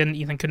us. Again,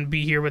 Ethan couldn't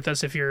be here with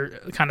us if you're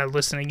kind of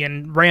listening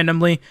in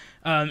randomly.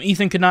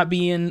 Ethan could not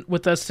be in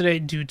with us today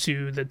due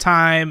to the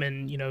time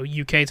and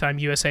UK time,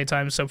 USA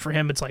time. So for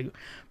him, it's like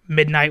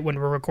midnight when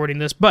we're recording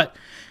this. But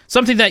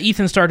something that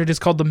Ethan started is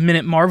called the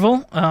Minute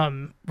Marvel.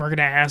 We're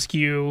gonna ask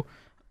you.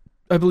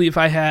 I believe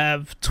I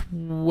have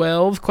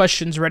 12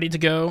 questions ready to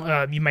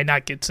go. You may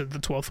not get to the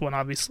 12th one,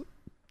 obviously.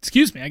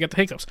 Excuse me, I got the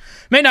hiccups.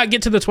 May not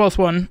get to the 12th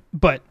one,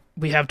 but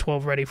we have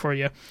 12 ready for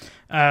you.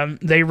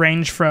 They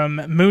range from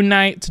Moon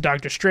Knight to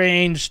Doctor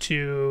Strange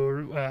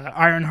to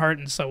Ironheart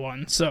and so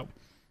on. So,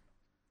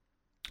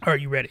 are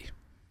you ready?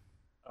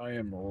 I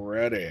am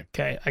ready.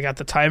 Okay, I got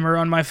the timer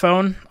on my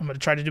phone. I'm going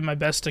to try to do my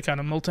best to kind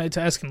of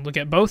multitask and look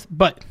at both,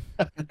 but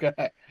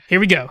okay.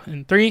 Here we go.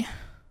 In 3,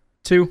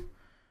 2,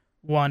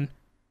 1,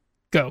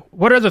 go.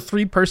 What are the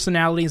 3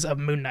 personalities of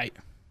Moon Knight?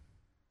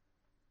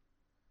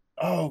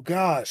 Oh,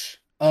 gosh.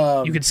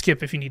 You could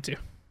skip if you need to.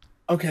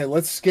 Okay,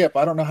 let's skip.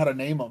 I don't know how to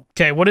name them.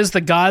 Okay, what is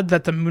the god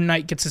that the Moon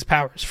Knight gets his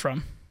powers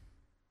from?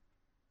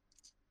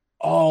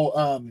 Oh,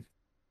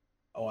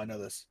 I know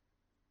this.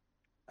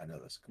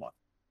 Come on.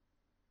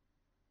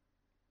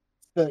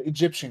 The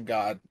Egyptian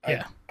god.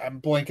 Yeah.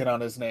 I'm blanking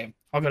on his name.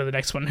 I'll go to the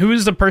next one. Who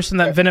is the person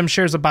that Venom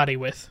shares a body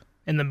with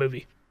in the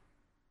movie?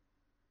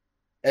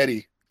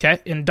 Eddie.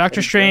 Okay, in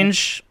Doctor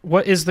Strange,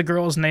 what is the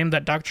girl's name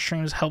that Doctor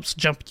Strange helps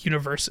jump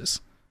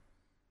universes?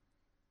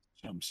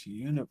 Jumps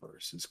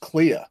universes.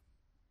 Clea.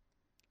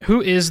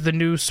 Who is the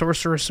new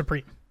Sorcerer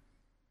Supreme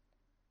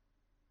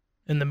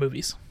in the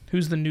movies?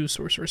 Who's the new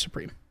Sorcerer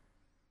Supreme?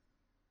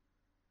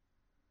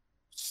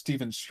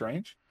 Stephen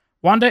Strange.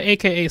 Wanda,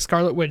 a.k.a.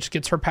 Scarlet Witch,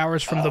 gets her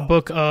powers from the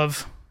book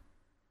of...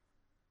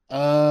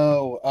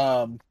 Oh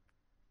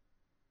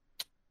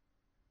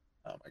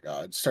my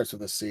god. It starts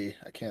with a C.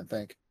 I can't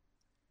think.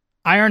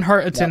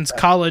 Ironheart attends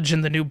college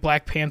in the new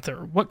Black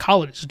Panther. What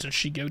college does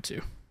she go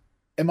to?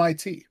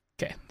 MIT.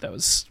 Okay, that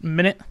was a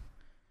minute.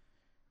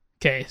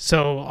 Okay,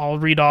 so I'll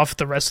read off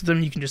the rest of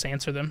them. You can just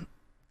answer them.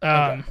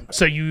 Okay.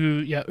 So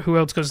who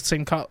else goes to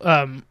the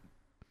same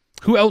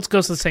who else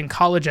goes to the same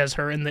college as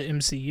her in the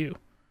MCU?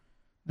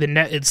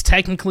 It's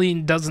technically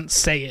doesn't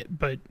say it,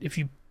 but if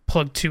you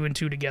plug 2 and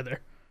 2 together,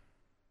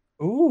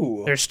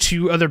 there's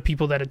 2 other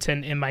people that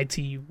attend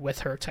MIT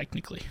with her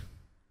technically.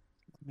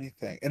 Let me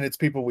think. And it's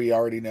people we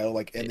already know,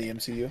 like in the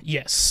MCU?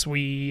 Yes,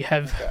 we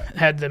have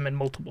had them in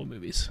multiple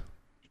movies.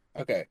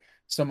 Okay.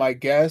 So my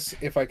guess,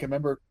 if I can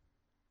remember,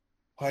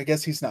 I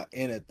guess he's not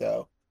in it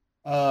though.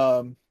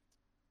 I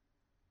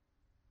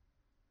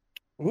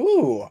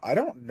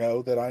don't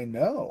know that I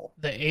know.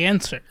 The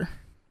answer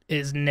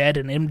is Ned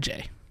and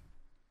MJ.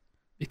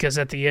 Because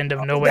at the end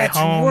of No Way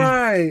Home.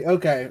 That's right.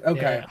 Okay.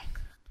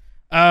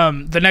 Yeah.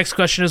 The next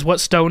question is, what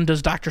stone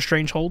does Doctor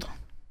Strange hold?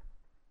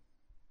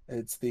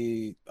 It's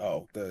the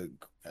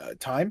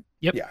time?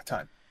 Yep. Yeah,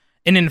 time.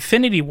 In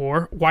Infinity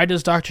War, why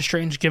does Doctor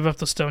Strange give up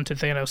the stone to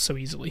Thanos so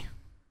easily?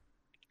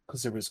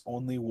 Because there was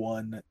only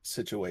one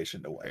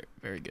situation to win.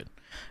 Very good.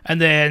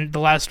 And then the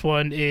last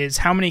one is,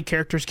 how many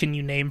characters can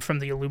you name from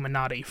the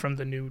Illuminati from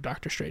the new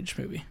Doctor Strange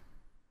movie?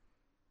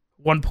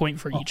 1 point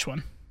for each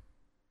one.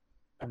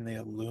 From the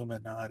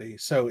Illuminati.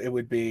 So it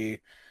would be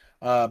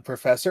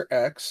Professor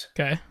X.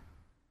 Okay.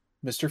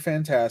 Mr.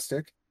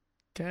 Fantastic.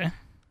 Okay.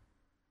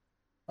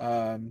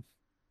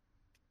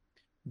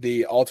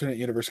 The alternate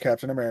universe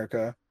Captain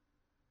America.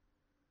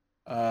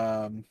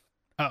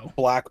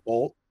 Black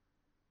Bolt.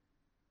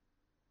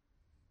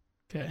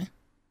 Okay.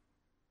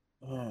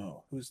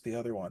 Oh, who's the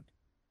other one?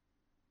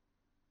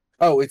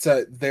 Oh, it's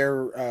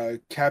their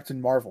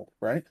Captain Marvel,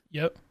 right?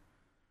 Yep.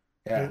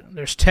 Yeah.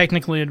 There's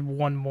technically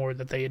one more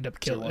that they end up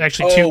killing.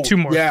 Actually, two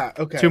more. Yeah,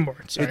 okay. 2 more.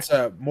 Sorry. It's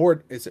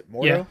more. Is it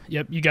Mordo? Yeah.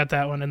 Yep. You got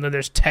that one, and then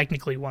there's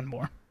technically one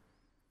more.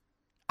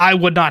 I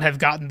would not have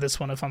gotten this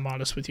one if I'm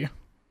honest with you.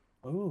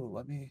 Oh,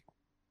 let me.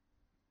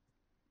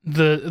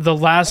 The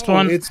last Oh,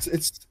 one,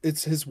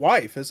 it's his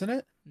wife, isn't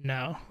it?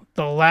 no.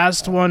 The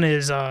last Oh, one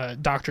is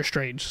Doctor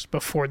Strange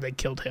before they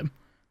killed him.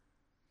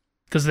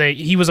 Because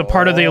he was a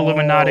part of the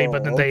Illuminati,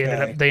 but then oh,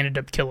 okay. they ended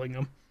up killing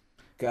him.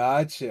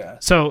 Gotcha.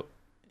 So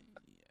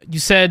you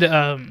said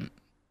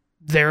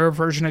their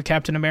version of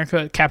Captain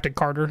America, Captain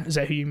Carter. Is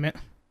that who you meant?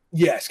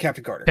 Yes,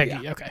 Captain Carter. Peggy.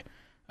 Yeah. Okay.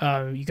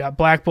 You got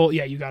Black Bolt.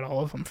 Yeah, you got all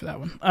of them for that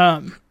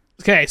one.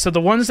 Okay, so the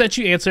ones that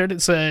you answered,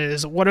 it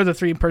says, what are the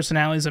three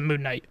personalities of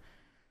Moon Knight?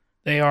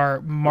 They are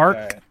Mark,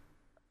 Okay.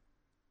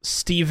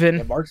 Steven,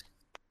 Yeah, Mark.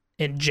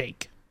 and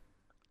Jake.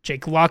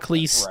 Jake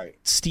Lockley, That's right.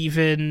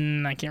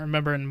 Steven, I can't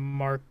remember, and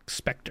Mark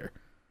Spector.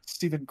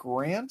 Stephen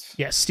Grant.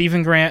 Yes,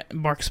 Stephen Grant,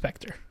 Mark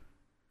Spector.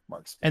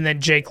 Mark's And then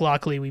Jake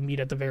Lockley we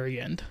meet at the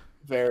very end.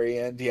 very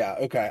end. Yeah.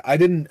 Okay.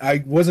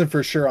 I wasn't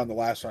for sure on the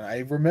last one. I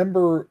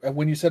remember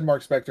when you said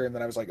Mark Spector, and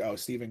then I was like, oh,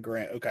 Stephen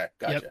Grant. Okay.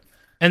 Gotcha. Yep.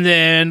 And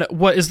then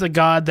what is the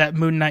god that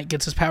Moon Knight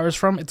gets his powers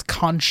from? It's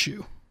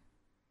Khonshu.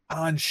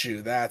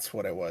 Anshu. That's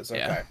what it was. Okay.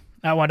 Yeah.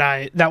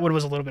 That one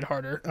was a little bit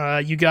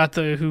harder. You got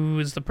who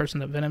is the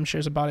person that Venom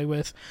shares a body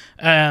with.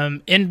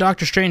 In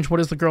Doctor Strange, what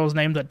is the girl's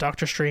name that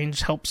Doctor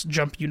Strange helps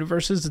jump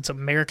universes? It's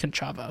American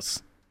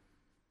Chavez.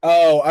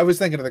 Oh, I was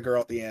thinking of the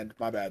girl at the end.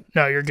 My bad.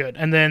 No, you're good.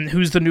 And then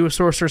who's the new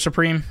Sorcerer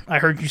Supreme? I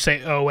heard you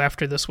say "oh"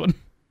 after this one.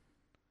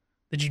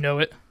 Did you know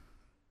it?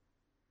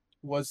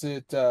 Was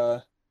it?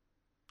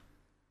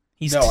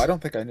 He's No, I don't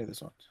think I knew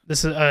this one.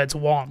 This is it's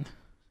Wong.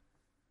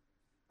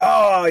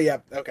 Oh,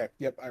 yep. Okay.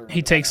 Yep. I remember.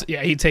 He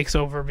takes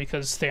over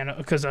because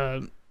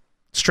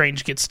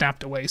Strange gets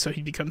snapped away, so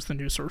he becomes the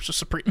new Sorcerer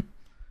Supreme.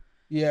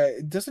 Yeah.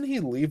 Doesn't he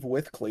leave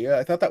with Clea?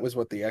 I thought that was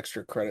what the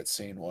extra credit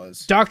scene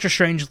was. Doctor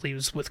Strange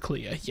leaves with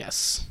Clea.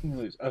 Yes.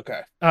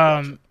 Okay.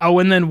 Gotcha. Oh,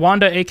 and then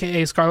Wanda,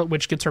 aka Scarlet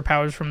Witch, gets her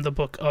powers from the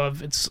book of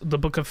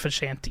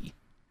Fashanti.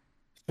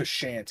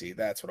 Fashanti.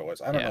 That's what it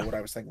was. I don't know what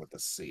I was thinking with the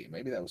C.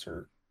 Maybe that was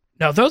her.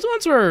 No, those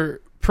ones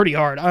were pretty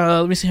hard.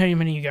 Let me see how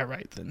many you got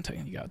right. Then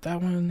you got that I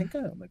one. think I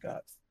only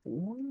got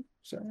 4.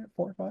 Is that right?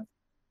 4 or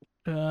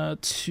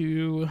 5?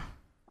 2,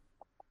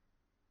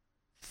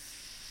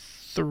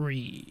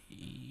 3.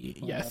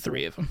 Yeah,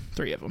 3 of them.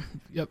 3 of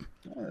them. Yep.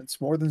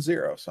 It's more than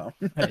 0, so.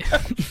 Hey,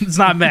 it's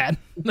not bad.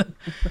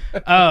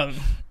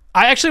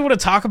 I actually want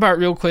to talk about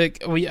real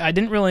quick. I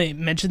didn't really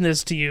mention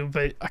this to you,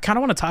 but I kind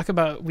of want to talk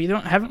about.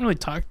 Haven't really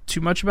talked too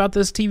much about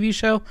this TV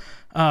show,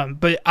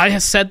 but I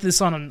have said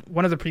this on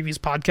one of the previous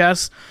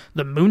podcasts.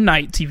 The Moon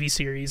Knight TV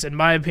series, in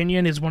my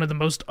opinion, is one of the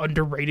most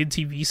underrated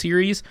TV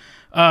series.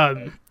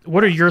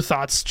 What are your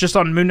thoughts, just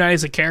on Moon Knight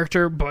as a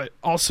character, but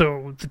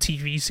also the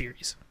TV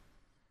series?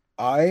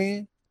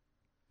 I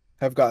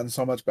have gotten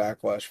so much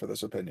backlash for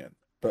this opinion,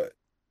 but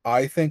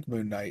I think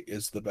Moon Knight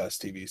is the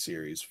best TV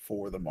series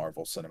for the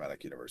Marvel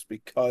Cinematic Universe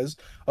because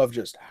of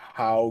just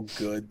how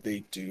good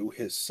they do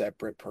his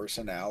separate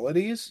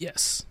personalities.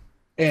 Yes.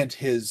 And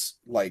his,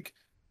 like,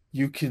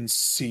 you can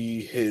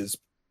see his,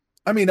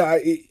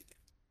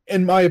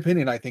 in my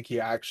opinion, I think he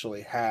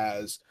actually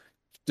has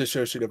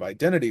dissociative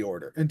identity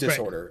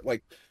disorder.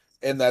 Right.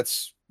 And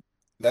that's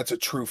a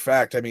true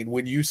fact. I mean,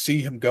 when you see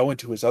him go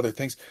into his other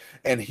things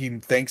and he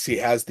thinks he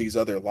has these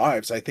other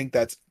lives, I think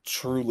that's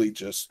truly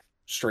just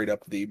straight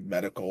up the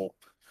medical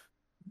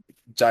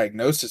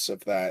diagnosis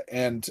of that.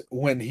 And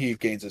when he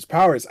gains his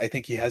powers, I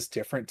think he has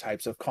different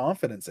types of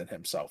confidence in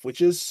himself,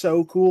 which is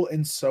so cool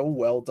and so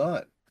well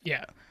done.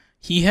 Yeah.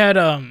 He had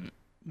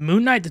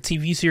Moon Knight, the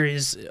TV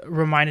series,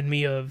 reminded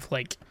me of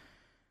like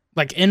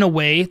in a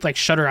way, like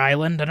Shutter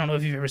Island. I don't know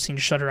if you've ever seen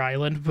Shutter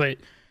Island, but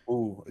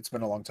ooh, it's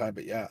been a long time,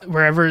 but yeah.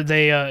 Wherever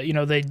they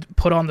they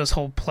put on this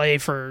whole play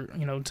for,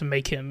 to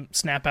make him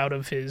snap out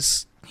of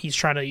he's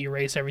trying to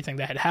erase everything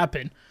that had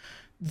happened.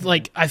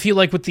 Like, I feel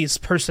like with he has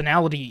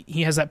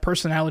that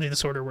personality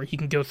disorder where he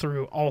can go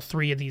through all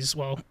 3 of these.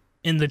 Well,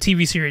 in the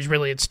TV series,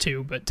 really it's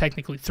 2, but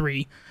technically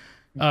 3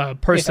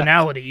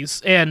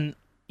 personalities. Yeah. And,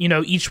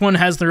 each one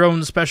has their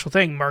own special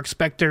thing. Mark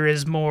Spector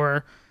is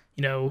more,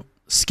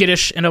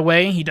 skittish in a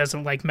way. He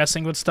doesn't like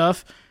messing with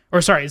stuff.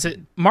 Or sorry, is it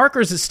Mark or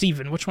is it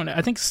Steven? Which one?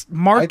 I think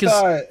Mark is...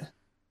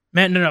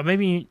 Man, no,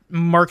 maybe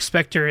Mark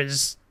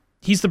Spector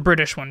he's the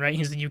British one, right?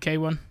 He's the UK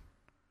one?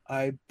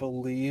 I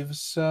believe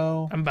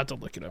so. I'm about to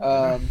look it up.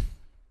 Right now.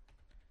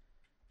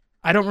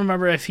 I don't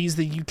remember if he's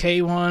the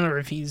UK one or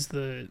if he's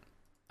I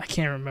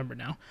can't remember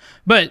now.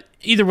 But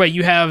either way,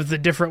 you have the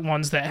different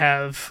ones that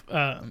have,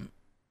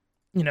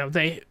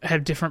 they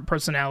have different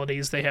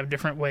personalities. They have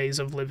different ways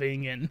of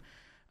living. And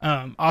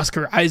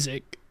Oscar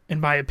Isaac,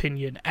 in my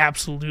opinion,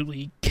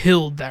 absolutely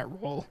killed that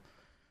role.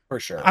 For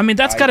sure. I mean,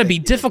 that's got to be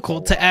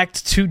difficult to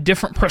act 2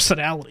 different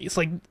personalities.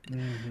 Like,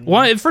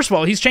 one, first of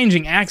all, he's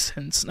changing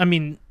accents. I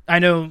mean, I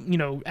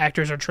know,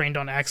 actors are trained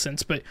on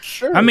accents, but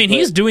sure,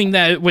 he's doing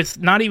that with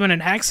not even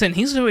an accent.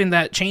 He's doing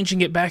that,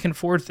 changing it back and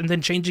forth, and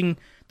then changing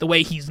the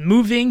way he's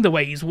moving, the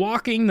way he's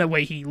walking, the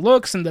way he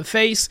looks, and the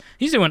face.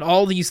 He's doing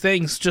all these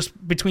things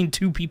just between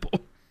 2 people.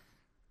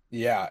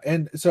 Yeah,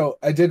 and so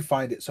I did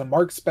find it. So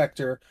Mark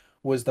Spector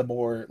was the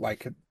more,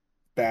 like,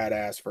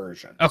 badass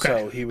version. Okay.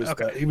 So he was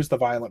Okay. he was the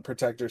violent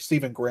protector.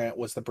 Stephen Grant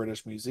was the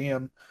British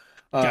Museum.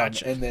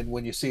 Gotcha. And then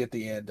when you see at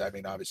the end, I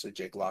mean, obviously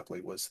Jake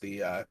Lockley was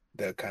the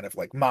kind of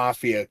like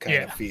mafia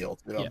kind of feel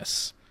to him.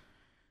 Yes.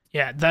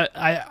 Yeah,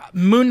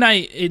 Moon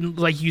Knight,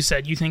 like you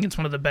said, you think it's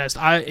one of the best.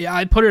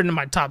 I put it in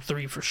my top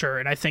 3 for sure,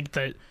 and I think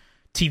that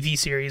TV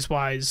series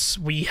wise,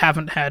 we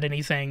haven't had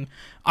anything.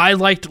 I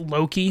liked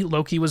Loki.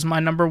 Loki was my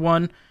number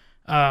 1.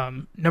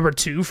 Number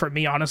 2 for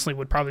me, honestly,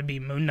 would probably be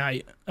Moon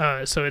Knight.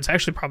 So it's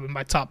actually probably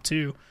my top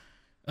 2.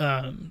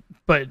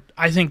 But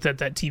I think that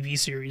TV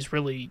series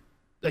really,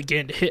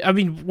 again, hit. I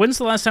mean, when's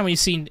the last time we've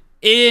seen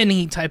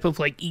any type of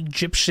like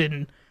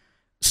Egyptian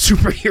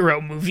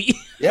superhero movie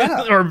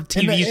or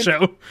TV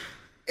show?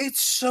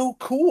 It's so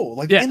cool.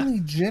 Like in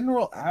the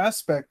general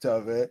aspect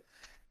of it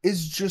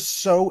is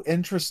just so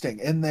interesting.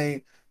 And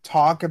they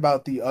talk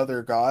about the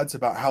other gods,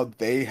 about how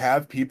they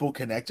have people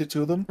connected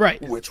to them,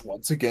 right? Which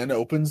once again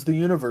opens the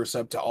universe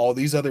up to all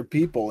these other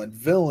people and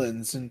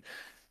villains, and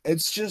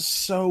it's just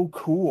so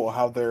cool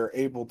how they're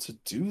able to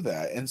do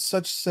that in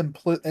such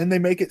and they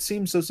make it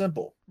seem so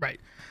simple, right?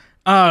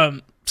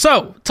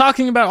 So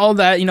talking about all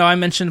that, I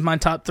mentioned my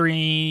top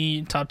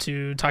 3, top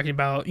 2, talking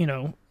about,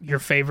 your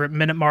favorite.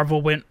 Minute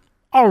Marvel went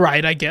all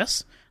right, I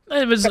guess.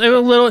 It was a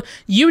little,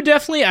 you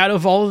definitely, out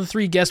of all of the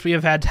 3 guests we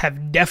have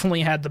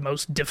definitely had the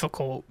most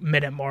difficult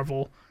Minute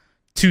Marvel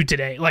to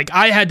today. Like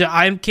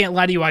I can't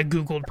lie to you, I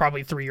Googled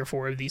probably 3 or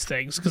 4 of these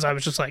things because I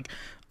was just like,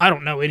 I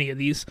don't know any of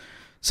these.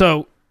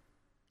 So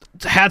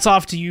hats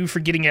off to you for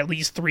getting at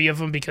least 3 of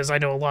them, because I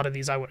know a lot of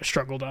these I would have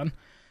struggled on.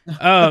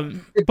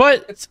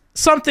 But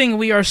something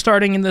we are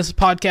starting in this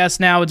podcast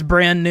now, it's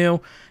brand new.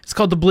 It's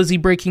called the Blizzy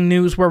Breaking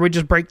News, where we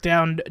just break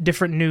down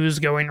different news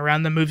going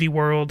around the movie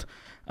world.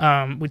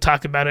 We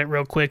talk about it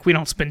real quick. We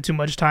don't spend too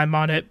much time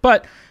on it,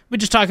 but we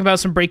just talk about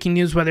some breaking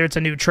news, whether it's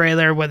a new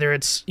trailer, whether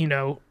it's,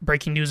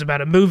 breaking news about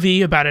a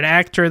movie, about an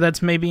actor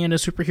that's maybe in a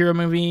superhero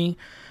movie,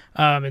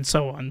 and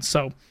so on.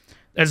 So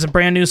as a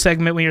brand new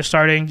segment we are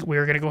starting,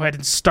 we're going to go ahead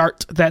and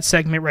start that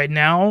segment right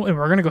now, and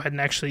we're going to go ahead and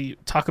actually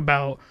talk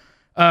about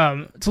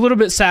it's a little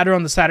bit sadder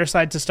on the sadder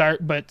side to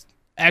start, but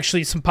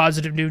actually some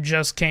positive news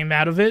just came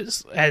out of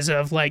it as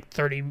of like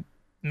 30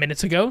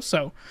 minutes ago.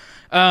 So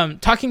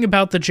talking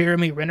about the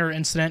Jeremy Renner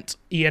incident,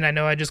 Ian, I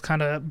know I just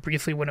kind of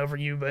briefly went over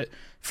you, but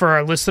for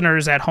our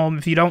listeners at home,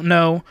 if you don't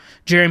know,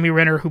 Jeremy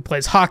Renner, who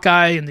plays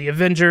Hawkeye in the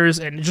Avengers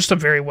and just a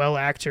very well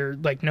actor,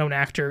 like known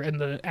actor in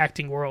the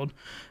acting world,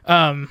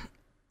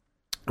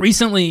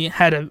 recently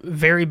had a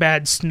very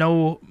bad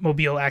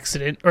snowplow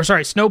accident,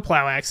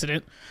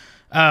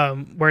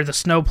 where the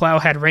snowplow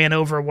had ran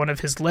over one of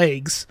his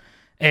legs,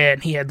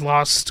 and he had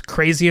lost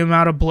crazy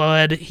amount of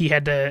blood. He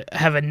had to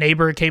have a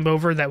neighbor came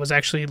over that was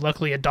actually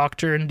luckily a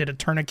doctor and did a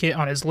tourniquet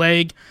on his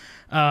leg.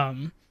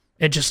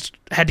 It just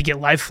had to get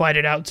life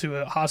flighted out to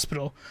a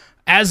hospital.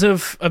 As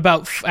of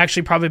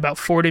probably about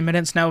 40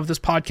 minutes now of this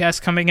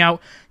podcast coming out,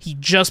 he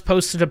just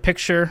posted a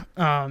picture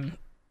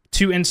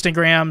to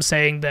Instagram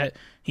saying that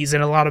he's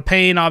in a lot of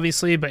pain,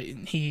 obviously, but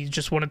he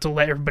just wanted to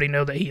let everybody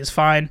know that he is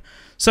fine.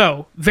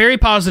 So, very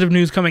positive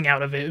news coming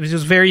out of it. It was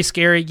just very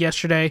scary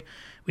yesterday.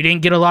 We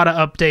didn't get a lot of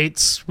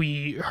updates.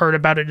 We heard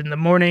about it in the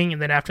morning,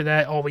 and then after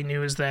that, all we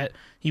knew is that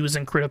he was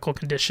in critical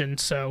condition.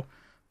 So,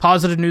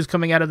 positive news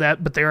coming out of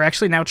that, but they're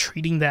actually now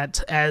treating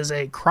that as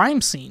a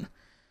crime scene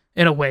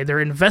in a way.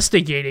 They're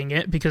investigating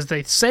it because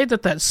they say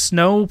that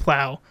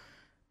snowplow,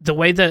 the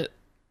way that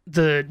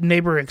the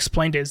neighbor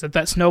explained it, is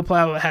that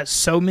snowplow has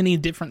so many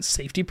different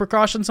safety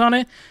precautions on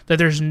it that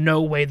there's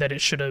no way that it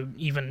should have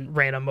even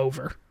ran him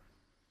over.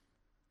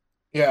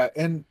 Yeah,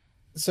 and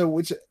so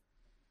which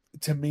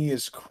to me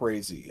is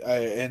crazy.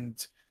 And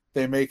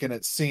they making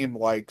it seem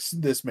like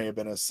this may have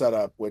been a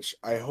setup, which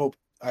I hope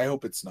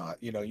it's not.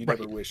 You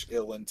never wish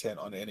ill intent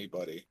on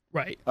anybody.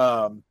 Right.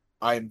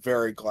 I'm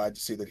very glad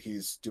to see that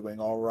he's doing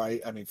all right.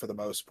 I mean, for the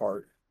most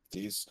part,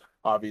 he's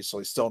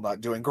obviously still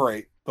not doing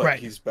great, but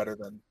he's better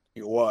than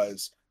he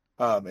was.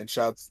 And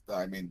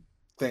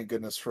thank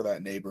goodness for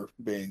that neighbor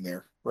being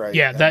there. Right.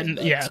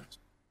 Yeah.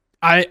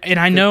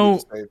 I know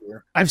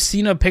I've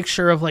seen a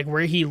picture of like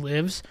where he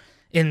lives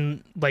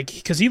in, like,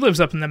 because he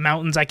lives up in the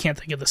mountains. I can't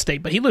think of the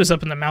state, but he lives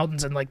up in the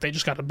mountains, and like they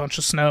just got a bunch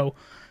of snow,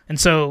 and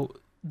so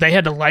they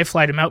had to life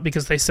flight him out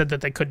because they said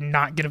that they could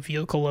not get a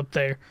vehicle up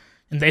there,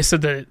 and they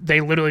said that they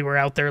literally were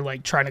out there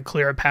like trying to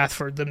clear a path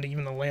for them to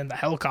even land the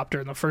helicopter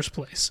in the first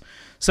place.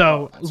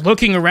 So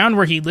looking around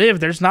where he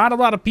lived, there's not a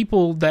lot of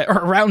people that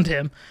are around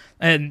him,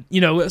 and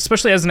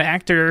especially as an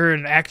actor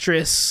and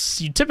actress,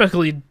 you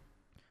typically,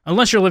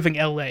 unless you're living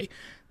LA,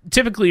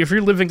 typically if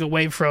you're living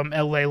away from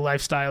LA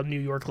lifestyle, New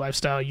York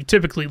lifestyle, you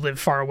typically live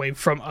far away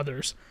from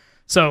others.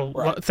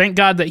 So thank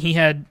God that he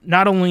had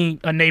not only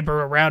a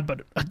neighbor around,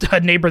 but a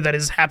neighbor that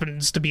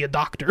happens to be a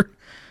doctor.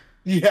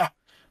 Yeah,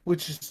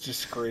 which is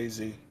just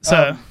crazy.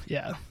 So,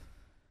 yeah.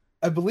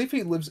 I believe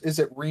he lives, is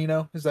it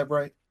Reno? Is that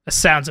right? That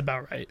sounds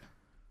about right.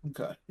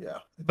 Okay, yeah.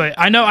 But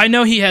I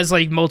know he has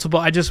like multiple.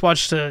 I just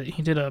watched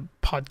he did a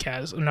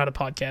podcast, not a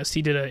podcast.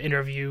 He did an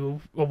interview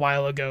a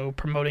while ago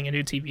promoting a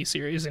new TV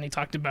series, and he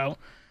talked about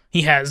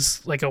he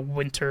has like a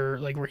winter,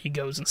 like where he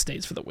goes and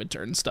stays for the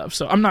winter and stuff.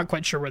 So I'm not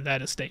quite sure where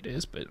that estate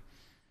is, but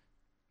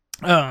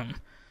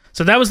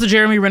so that was the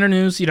Jeremy Renner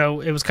news. You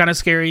know, it was kind of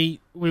scary.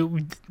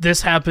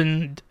 This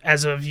happened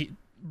as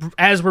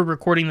we're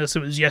recording this.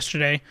 It was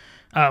yesterday.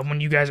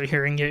 When you guys are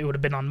hearing it, it would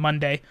have been on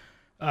Monday,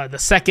 the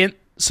 2nd.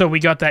 So we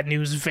got that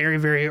news very,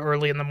 very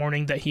early in the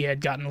morning that he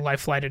had gotten life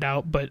flighted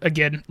out. But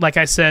again, like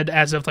I said,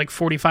 as of like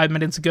 45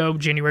 minutes ago,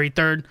 January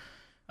 3rd,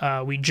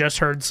 we just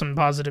heard some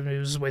positive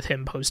news with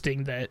him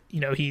posting that, you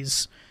know,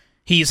 he's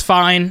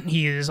fine.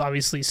 He is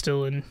obviously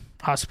still in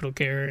hospital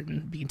care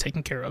and being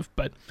taken care of.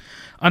 But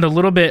on a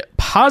little bit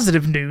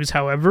positive news,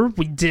 however,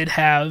 we did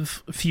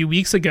have a few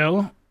weeks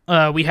ago,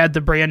 we had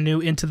the brand new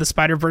Into the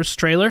Spider-Verse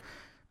trailer.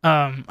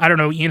 I don't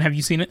know, Ian, have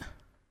you seen it?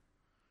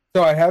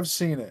 So I have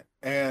seen it,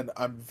 and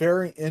I'm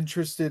very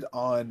interested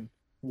on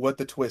what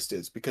the twist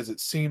is because it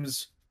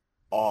seems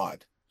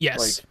odd. Yes.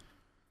 Like,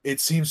 it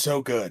seems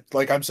so good.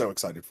 Like, I'm so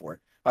excited for it.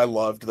 I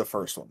loved the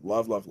first one.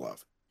 Love.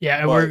 Yeah,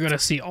 and we're going to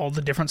see all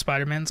the different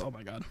Spider-Mans. Oh,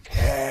 my God.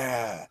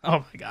 Yeah.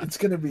 Oh, my God. It's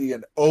going to be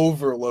an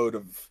overload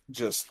of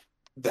just,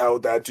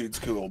 that dude's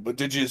cool. But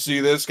did you see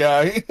this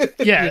guy?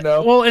 Yeah. You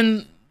know? Well,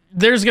 and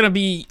there's going to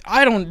be,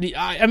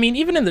 I mean,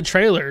 even in the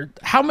trailer,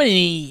 how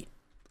many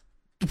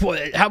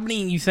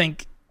you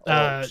think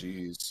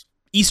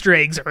Easter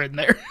eggs are in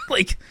there?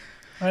 Like,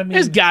 I mean,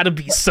 there's got to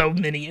be so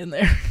many in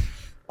there.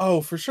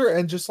 Oh, for sure.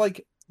 And just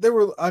like, there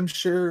were, I'm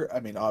sure,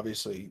 I mean,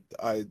 obviously,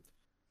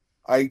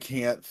 I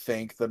can't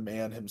thank the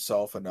man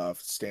himself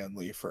enough, Stan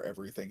Lee, for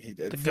everything he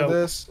did for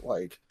this.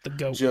 Like,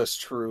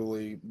 just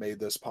truly made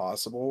this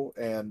possible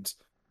and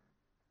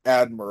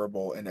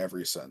admirable in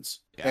every sense.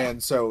 Yeah.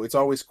 And so it's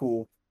always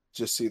cool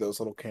to just see those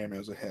little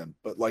cameos of him.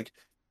 But like,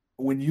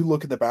 when you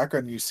look at the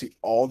background, you see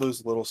all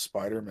those little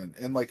Spider-Men,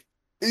 and like,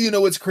 you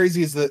know what's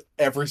crazy is that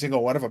every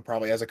single one of them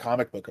probably has a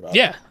comic book about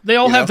it. They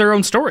all have their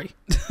own story.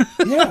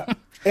 Yeah.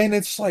 And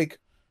it's like,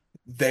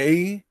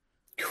 they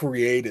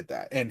created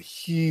that and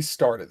he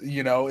started,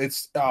 you know,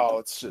 it's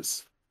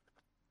just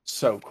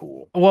so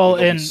cool. Well,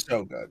 and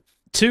so good.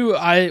 Two,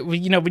 we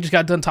just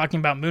got done talking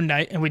about Moon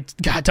Knight, and we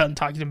got done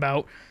talking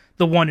about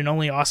the one and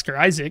only Oscar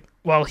Isaac.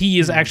 Well, he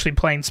is actually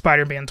playing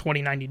Spider-Man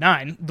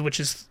 2099,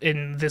 which is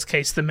in this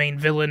case the main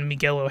villain,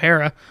 Miguel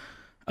O'Hara.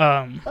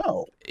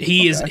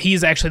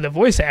 He's actually the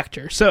voice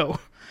actor. So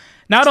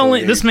not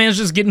only this man's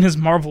just getting his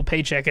Marvel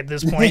paycheck at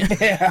this point.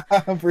 Yeah,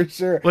 for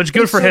sure. Which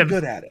good for him.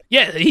 Good at it.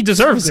 Yeah, he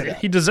deserves it.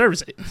 He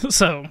deserves it.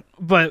 So,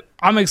 but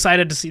I'm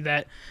excited to see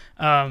that.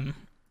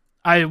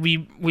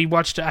 We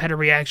watched. I had a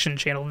reaction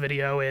channel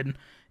video, and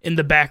in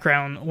the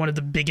background, one of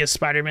the biggest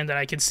Spider-Man that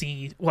I could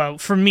see. Well,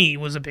 for me,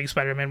 was a big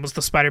Spider-Man. Was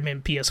the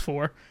Spider-Man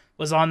PS4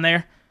 was on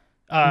there.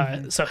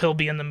 So he'll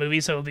be in the movie.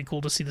 So it'll be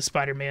cool to see the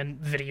Spider-Man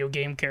video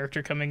game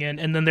character coming in.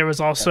 And then there was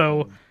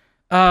also.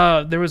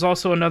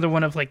 Another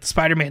one of like the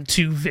Spider-Man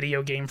 2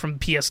 video game from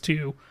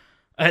PS2,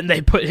 and they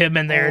put him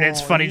in there, and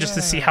it's funny just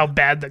to see how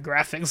bad the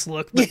graphics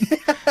look.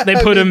 They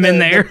put him in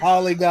there. The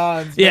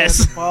polygons. Yes.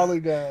 Man, the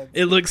polygons.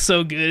 It looks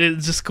so good.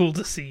 It's just cool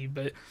to see.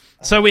 But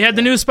so we had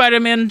the new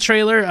Spider-Man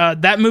trailer.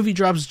 That movie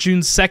drops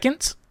June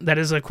 2nd. That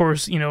is, of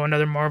course,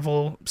 another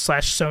Marvel /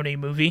 Sony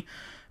movie.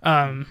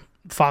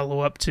 Follow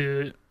up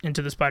to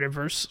Into the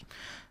Spider-Verse.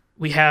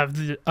 We have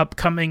the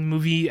upcoming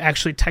movie,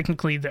 actually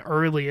technically the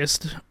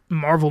earliest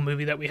Marvel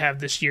movie that we have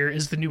this year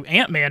is the new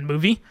Ant-Man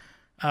movie,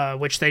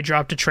 which they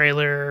dropped a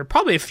trailer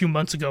probably a few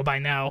months ago by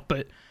now.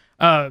 But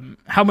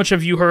how much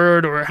have you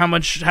heard, or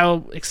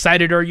how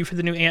excited are you for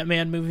the new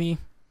Ant-Man movie?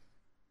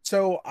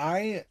 So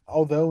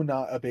although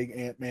not a big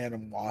Ant-Man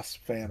and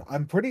Wasp fan,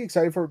 I'm pretty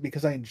excited for it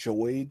because I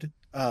enjoyed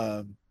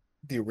the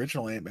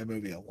original Ant-Man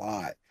movie a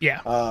lot.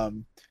 Yeah.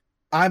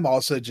 I'm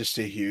also just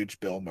a huge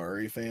Bill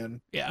Murray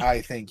fan. Yeah. I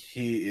think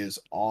he is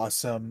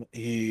awesome.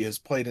 He has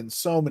played in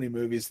so many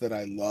movies that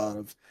I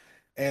love.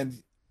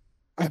 And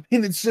I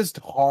mean, it's just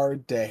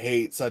hard to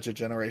hate such a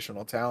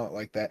generational talent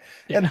like that.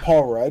 Yeah. And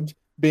Paul Rudd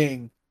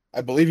being, I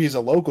believe he's a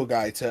local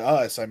guy to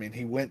us. I mean,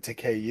 he went to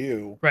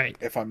KU. Right.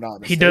 If I'm not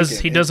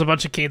mistaken. He does a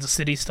bunch of Kansas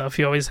City stuff.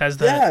 He always has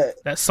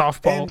that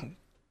softball.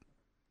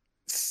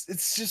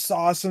 It's just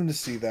awesome to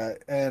see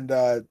that.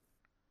 And,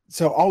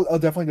 so I'll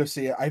definitely go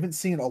see it. I haven't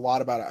seen a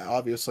lot about it. I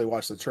obviously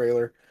watched the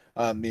trailer.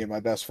 Me and my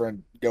best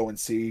friend go and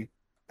see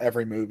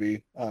every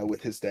movie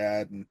with his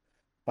dad,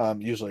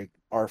 and usually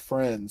our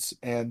friends.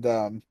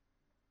 And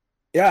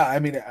yeah, I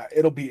mean,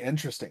 it'll be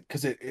interesting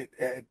because it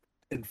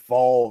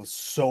involves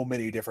so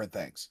many different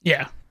things.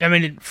 Yeah, I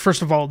mean,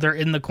 first of all, they're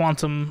in the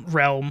quantum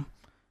realm.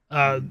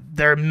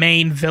 Their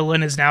main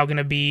villain is now going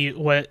to be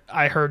what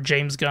I heard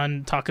James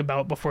Gunn talk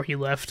about before he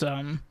left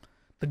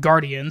the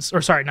Guardians.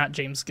 Or sorry, not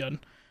James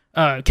Gunn.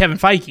 Kevin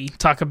Feige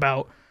talk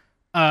about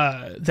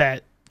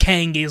that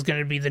Kang is going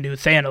to be the new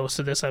Thanos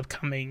to this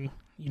upcoming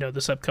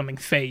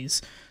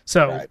phase.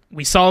 So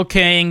we saw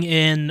Kang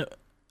in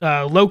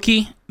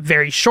Loki,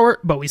 very short,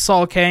 but we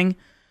saw Kang.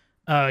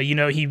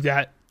 He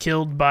got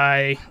killed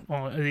by.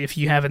 Well, if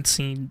you haven't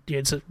seen,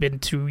 it's been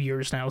 2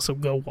 years now, so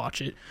go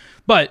watch it.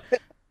 But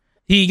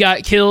he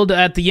got killed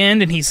at the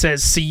end, and he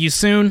says, "See you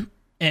soon."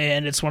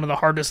 and it's one of the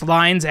hardest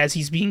lines as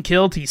he's being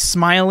killed. He's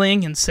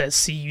smiling and says,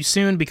 "See you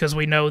soon," because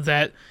we know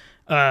that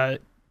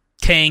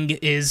Kang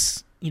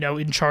is,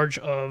 in charge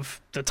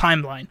of the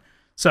timeline.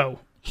 So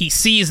he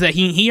sees that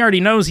he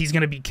already knows he's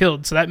going to be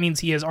killed, so that means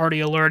he has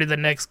already alerted the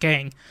next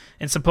Kang,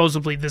 and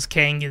supposedly this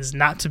Kang is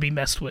not to be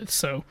messed with.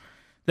 So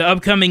the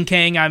upcoming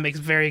Kang, I'm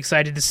very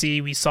excited to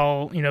see. We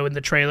saw, in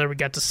the trailer, we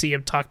got to see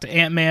him talk to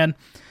Ant-Man,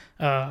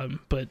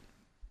 but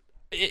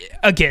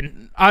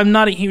again, I'm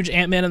not a huge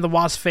Ant-Man and the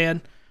Wasp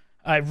fan.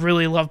 I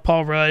really love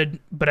Paul Rudd,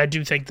 but I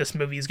do think this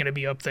movie is going to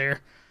be up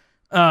there.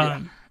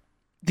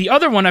 The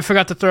other one I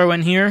forgot to throw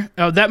in here,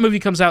 that movie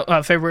comes out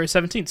February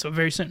 17th, so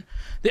very soon.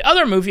 The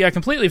other movie I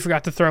completely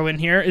forgot to throw in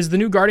here is the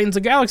new Guardians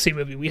of the Galaxy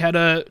movie. We had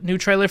a new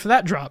trailer for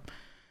that drop.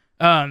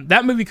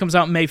 That movie comes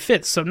out May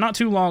 5th, so not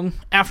too long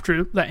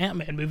after the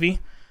Ant-Man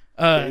movie.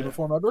 Day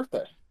before my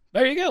birthday.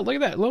 There you go. Look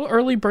at that. A little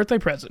early birthday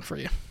present for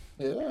you.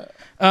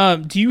 Yeah.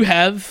 Do you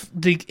have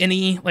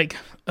any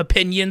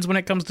opinions when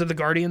it comes to the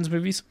Guardians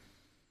movies?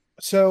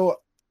 So,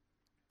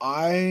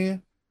 I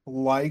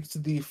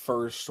liked the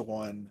first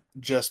one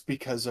just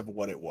because of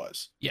what it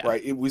was. Yeah.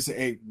 Right? It was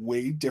a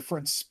way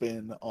different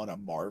spin on a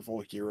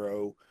Marvel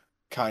hero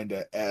kind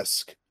of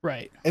esque.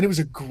 Right. And it was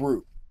a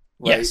group.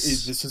 Right? Yes.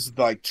 This is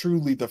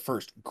truly the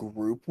first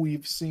group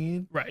we've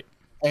seen. Right.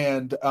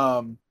 And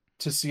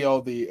to see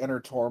all the inner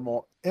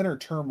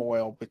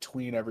turmoil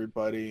between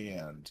everybody,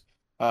 and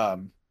I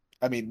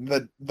mean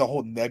the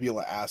whole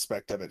Nebula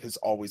aspect of it is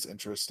always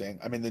interesting.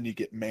 I mean, then you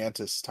get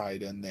Mantis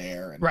tied in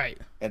there, and right,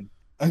 and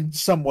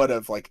somewhat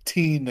of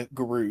teen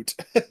Groot.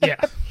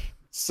 Yeah.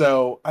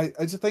 So I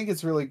just think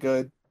it's really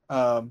good.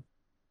 And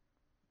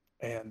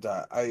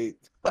I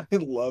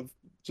love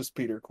just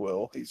Peter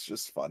Quill. He's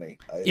just funny.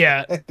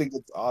 Yeah, I think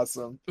it's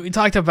awesome. We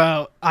talked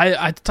about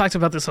I talked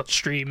about this on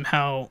stream,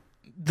 how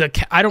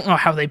I don't know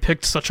how they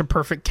picked such a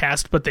perfect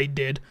cast, but they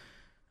did.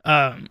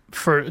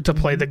 To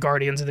play the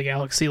Guardians of the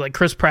Galaxy.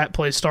 Chris Pratt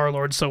plays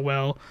Star-Lord so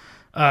well.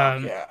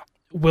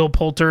 Will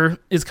Poulter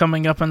is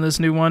coming up on this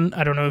new one.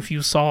 I don't know if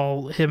you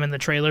saw him in the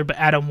trailer, but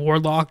Adam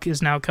Warlock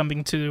is now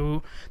coming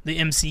to the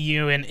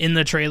MCU, and in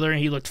the trailer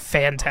he looked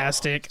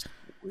fantastic.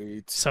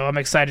 Sweet. So I'm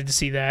excited to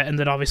see that. And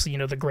then obviously,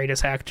 the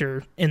greatest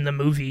actor in the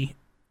movie,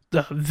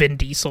 Vin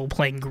Diesel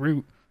playing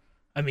Groot.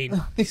 I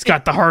mean, he's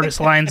got the hardest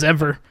lines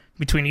ever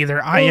between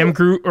either I am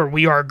Groot or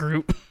we are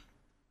Groot.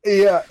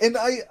 Yeah, and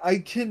I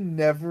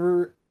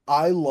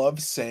love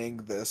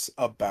saying this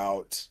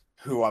about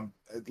who I'm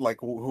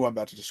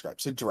about to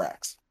describe. So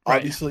Drax, right,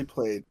 obviously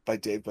played by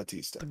Dave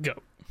Bautista. Go.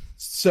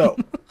 So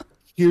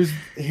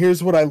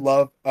here's what I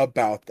love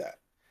about that.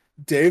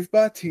 Dave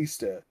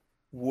Bautista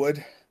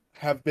would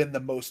have been the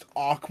most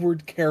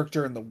awkward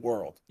character in the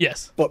world.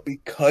 Yes. But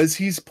because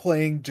he's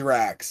playing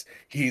Drax,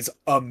 he's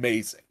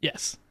amazing.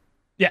 Yes.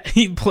 Yeah,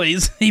 he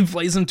plays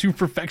him to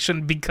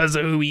perfection because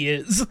of who he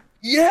is.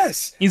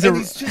 Yes, he's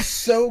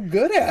just so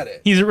good at it.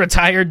 He's a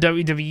retired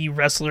WWE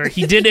wrestler.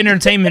 He did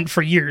entertainment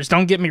for years.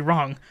 Don't get me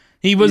wrong.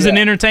 He was an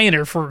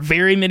entertainer for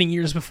very many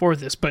years before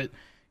this, but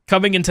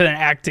coming into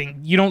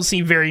acting, you don't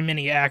see very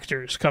many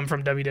actors come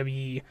from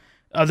WWE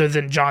other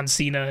than John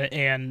Cena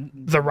and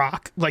The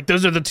Rock.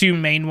 Those are the two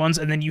main ones,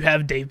 and then you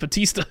have Dave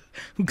Bautista,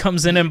 who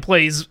comes in and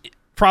plays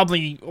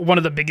probably one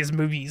of the biggest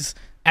movies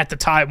at the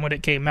time when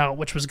it came out,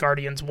 which was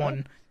Guardians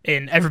 1,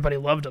 and everybody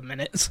loved him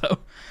in it, so...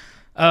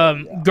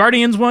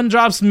 Guardians 1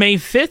 drops May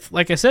 5th,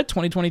 like I said,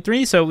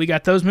 2023, so we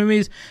got those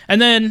movies.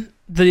 And then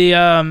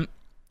the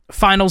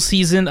final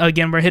season,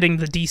 again, we're hitting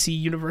the DC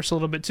universe a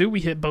little bit too.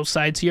 We hit both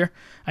sides here.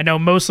 I know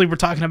mostly we're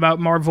talking about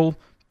Marvel,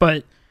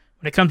 but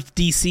when it comes to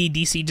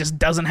DC just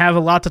doesn't have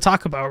a lot to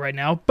talk about right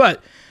now.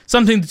 But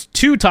something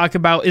to talk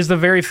about is the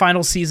very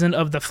final season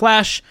of The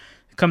Flash.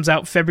 It comes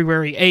out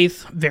February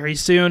 8th, very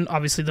soon.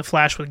 Obviously, The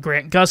Flash with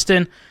Grant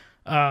Gustin.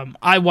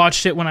 I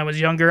watched it when I was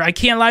younger. I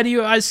can't lie to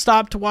you, I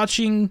stopped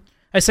watching...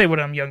 I say when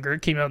I'm younger,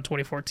 it came out in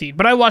 2014,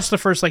 but I watched the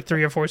first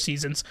 3 or 4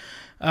 seasons.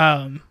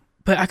 But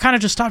I kind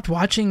of just stopped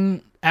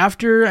watching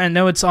after. I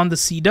know it's on the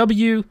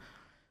CW.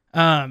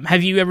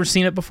 Have you ever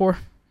seen it before?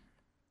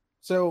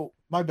 So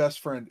my best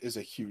friend is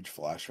a huge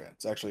Flash fan.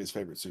 It's actually his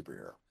favorite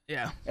superhero.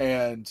 Yeah.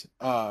 And,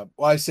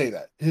 I say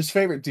that. His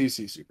favorite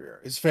DC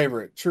superhero, his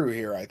favorite true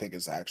hero, I think,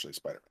 is actually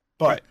Spider-Man.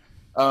 But,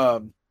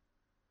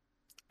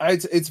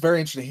 it's very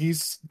interesting.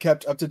 He's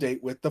kept up to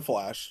date with The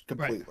Flash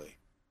completely.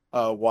 Right.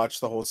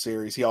 Watched the whole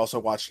series. He also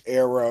watched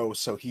Arrow,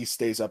 so he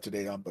stays up to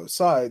date on both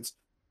sides.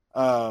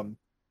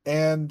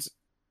 And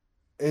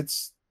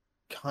it's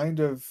kind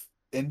of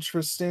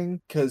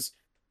interesting because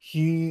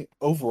he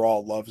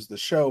overall loves the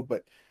show,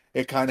 but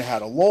it kind of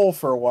had a lull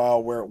for a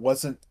while where it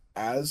wasn't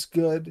as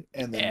good,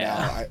 and then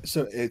now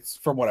so it's,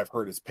 from what I've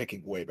heard, it's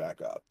picking way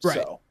back up. Right.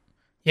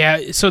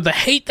 So so the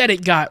hate that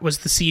it got was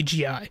the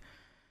CGI.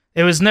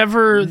 It was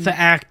never the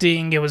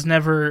acting. It was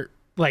never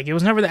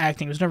the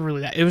acting. It was never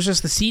really that. It was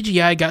just the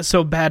CGI got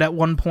so bad at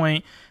one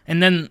point,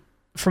 and then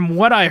from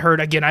what I heard,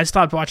 again, I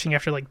stopped watching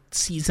after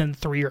season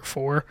 3 or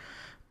 4.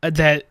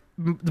 That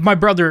my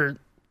brother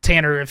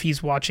Tanner, if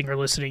he's watching or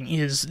listening,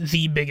 is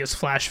the biggest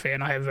Flash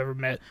fan I have ever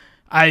met.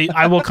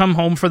 I will come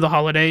home for the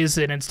holidays,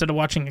 and instead of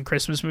watching a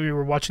Christmas movie,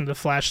 we're watching The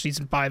Flash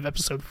season 5,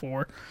 episode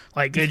 4.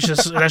 Like, it's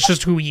just that's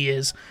just who he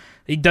is.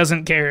 He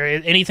doesn't care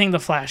anything The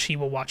Flash he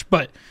will watch.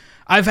 But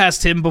I've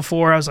asked him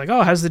before. I was like,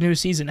 "Oh, how's the new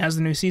season? How's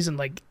the new season?"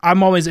 Like,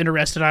 I'm always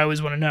interested. I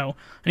always want to know,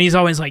 and he's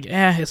always like,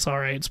 it's all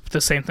right. It's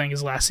the same thing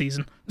as last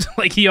season."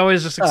 Like, he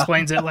always just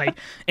explains it like,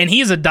 and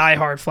he's a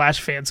diehard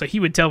Flash fan, so he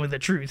would tell me the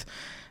truth.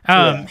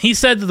 He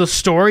said that the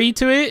story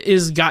to it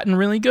is gotten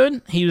really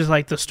good. He was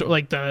like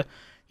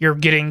you're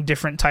getting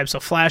different types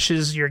of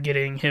Flashes. You're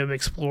getting him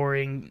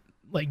exploring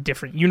like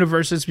different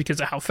universes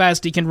because of how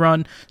fast he can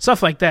run,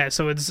 stuff like that.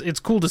 So it's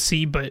cool to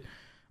see, but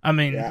I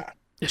mean,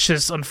 it's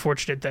just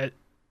unfortunate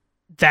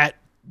that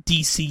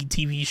DC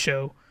TV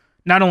show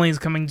not only is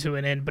coming to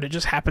an end, but it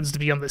just happens to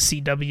be on the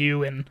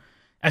CW. And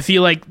I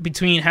feel like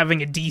between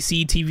having a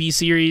DC TV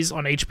series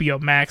on HBO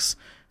Max,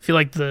 I feel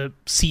like the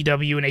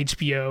CW and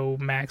HBO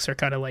Max are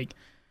kind of like,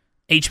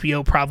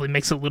 HBO probably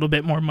makes a little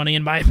bit more money,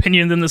 in my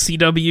opinion, than the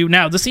CW.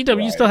 Now, the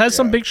CW still has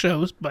some big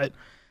shows, but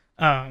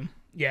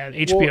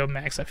HBO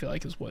Max, I feel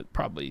like, is what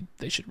probably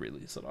they should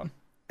release it on.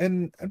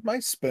 And my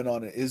spin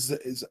on it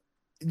is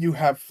you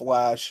have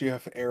Flash, you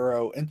have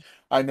Arrow, and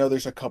I know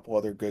there's a couple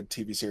other good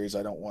TV series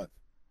I don't want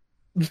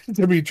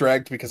to be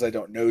dragged because I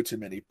don't know too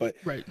many, but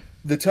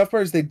the tough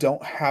part is they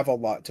don't have a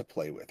lot to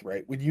play with,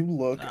 right? When you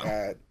look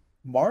at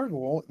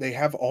Marvel, they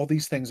have all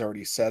these things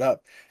already set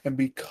up, and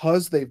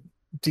because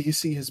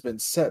DC has been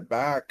set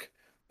back,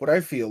 what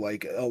I feel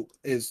like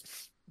is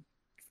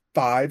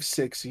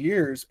 5-6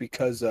 years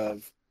because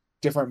of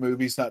different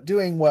movies not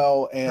doing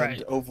well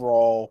and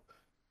overall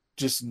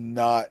just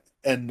not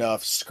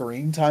enough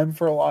screen time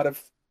for a lot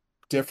of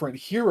different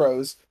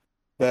heroes,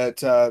 that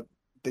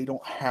they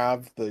don't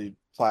have the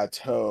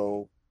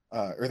plateau,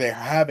 or they're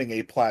having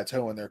a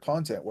plateau in their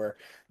content where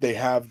they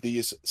have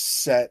these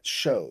set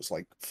shows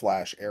like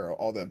Flash, Arrow,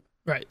 all them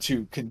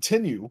to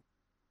continue,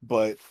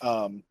 but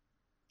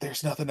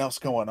there's nothing else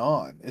going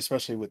on,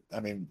 especially with,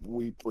 I mean,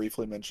 we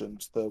briefly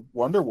mentioned the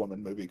Wonder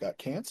Woman movie got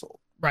canceled.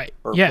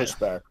 Or pushed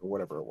back or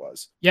whatever it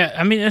was. Yeah,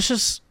 I mean, it's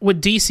just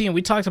with DC, and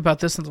we talked about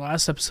this in the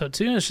last episode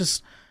too, it's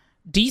just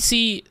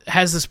DC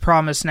has this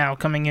promise now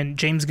coming in.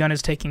 James Gunn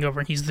is taking over,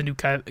 and he's the new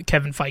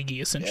Kevin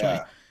Feige, essentially.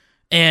 Yeah.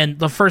 And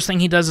the first thing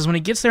he does is when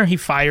he gets there, he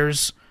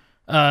fires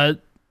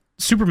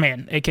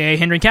Superman, a.k.a.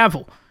 Henry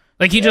Cavill.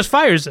 Like, he just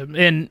fires him.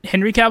 And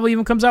Henry Cavill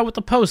even comes out with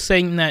a post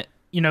saying that,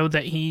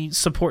 that he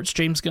supports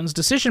James Gunn's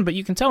decision, but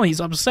you can tell he's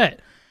upset.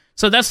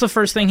 So that's the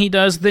first thing he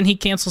does. Then he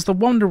cancels the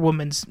Wonder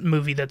Woman's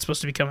movie that's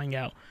supposed to be coming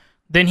out.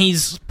 Then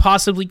he's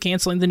possibly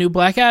canceling the new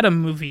Black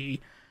Adam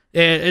movie.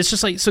 It's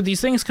just like, so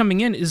these things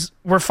coming in is,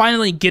 we're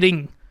finally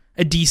getting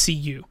a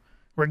DCU.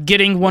 We're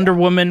getting Wonder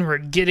Woman.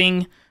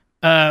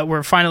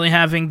 We're finally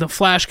having the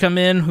Flash come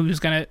in, who's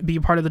going to be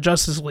a part of the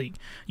Justice League.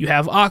 You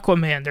have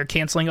Aquaman. They're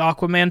canceling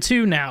Aquaman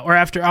 2 now. Or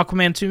after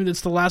Aquaman 2,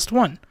 that's the last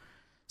one.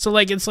 So,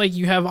 like, it's like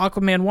you have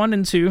Aquaman 1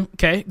 and 2.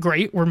 Okay,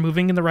 great. We're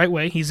moving in the right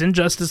way. He's in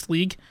Justice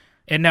League.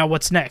 And now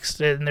what's next?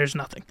 And there's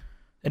nothing.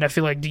 And I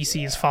feel like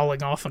DC is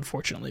falling off,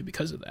 unfortunately,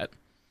 because of that.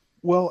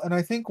 Well, and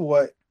I think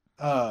what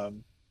the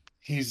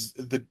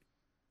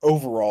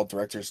overall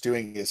director is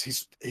doing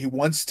is he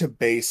wants to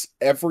base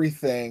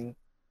everything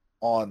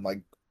on,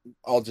 like,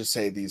 I'll just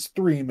say these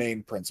 3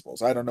 main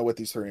principles. I don't know what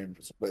these 3 main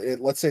principles, but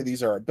let's say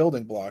these are our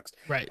building blocks.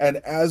 Right. And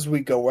as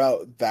we go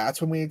out,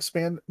 that's when we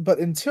expand. But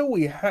until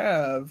we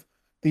have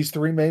these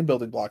 3 main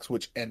building blocks,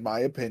 which in my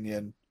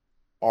opinion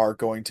are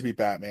going to be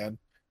Batman,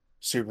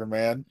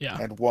 Superman,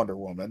 and Wonder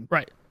Woman.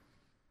 Right.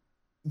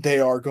 They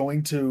are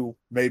going to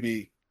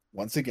maybe,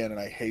 once again, and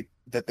I hate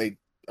that they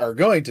are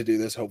going to do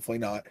this, hopefully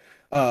not,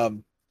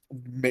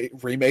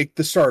 remake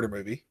the starter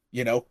movie,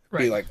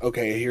 be like,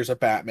 okay, here's a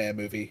Batman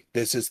movie.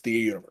 This is the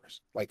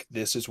universe. Like,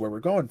 this is where we're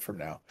going from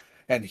now.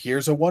 And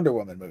here's a Wonder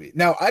Woman movie.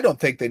 Now, I don't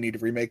think they need to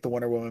remake the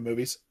Wonder Woman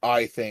movies.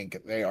 I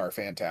think they are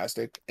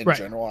fantastic. In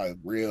general, I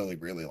really,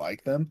 really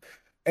like them.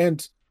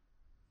 And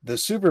the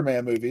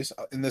Superman movies,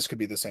 and this could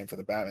be the same for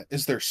the Batman,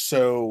 is there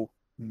so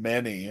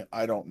many?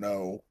 I don't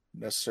know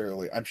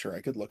necessarily. I'm sure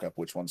I could look up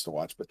which ones to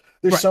watch, but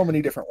there's so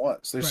many different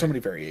ones. There's so many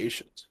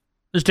variations.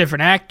 There's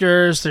different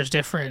actors. There's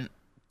different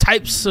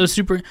types of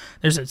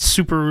There's a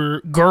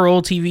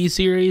Supergirl TV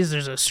series.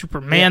 There's a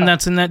Superman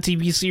that's in that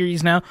TV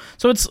series now.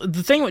 So it's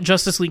the thing with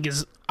Justice League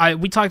is,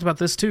 we talked about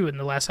this too in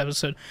the last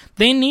episode.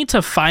 They need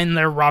to find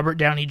their Robert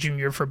Downey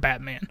Jr. for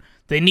Batman.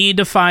 They need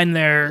to find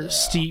their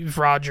Steve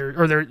Rogers,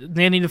 or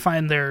they need to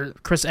find their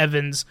Chris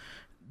Evans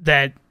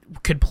that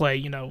could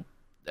play,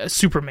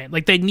 Superman.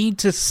 Like, they need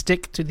to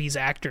stick to these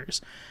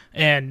actors.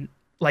 And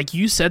like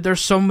you said,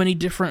 there's so many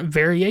different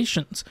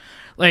variations.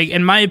 Like,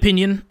 in my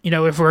opinion,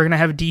 if we're going to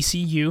have a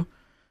DCU,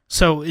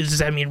 so does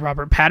that mean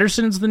Robert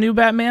Pattinson's the new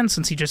Batman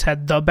since he just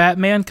had the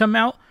Batman come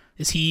out?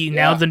 Is he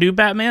now the new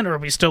Batman, or are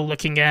we still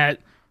looking at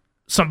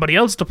somebody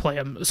else to play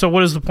him? So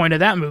what is the point of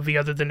that movie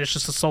other than it's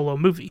just a solo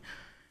movie?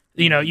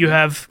 You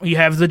have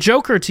the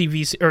Joker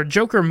or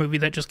Joker movie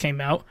that just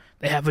came out.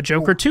 They have a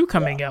Joker 2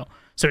 coming out.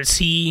 So is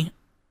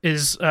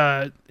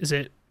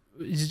it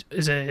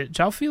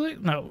Joao Felix?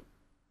 No.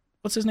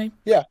 What's his name?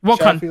 Yeah,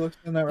 Wokan. Felix,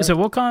 isn't that right? Is it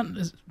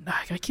Wokan?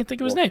 I can't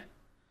think of his name.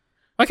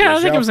 Why can't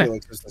I think of his name?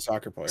 Felix is the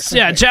soccer player.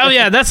 Yeah, Zhao.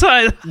 Yeah, that's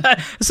why.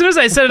 As soon as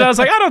I said it, I was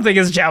like, I don't think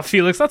it's Zhao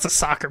Felix. That's a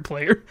soccer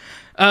player.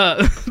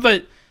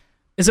 But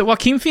is it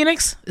Joaquin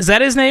Phoenix? Is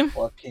that his name?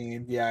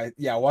 Joaquin.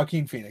 Yeah,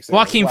 Joaquin Phoenix.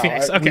 Joaquin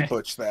Phoenix. Okay, we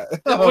butched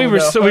that. we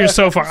were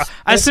so far.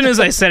 As soon as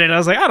I said it, I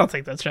was like, I don't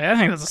think that's right. I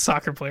think that's a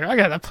soccer player.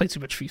 I play too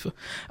much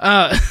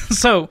FIFA.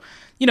 So.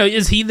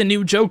 Is he the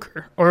new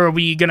Joker? Or are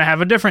we going to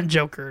have a different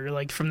Joker?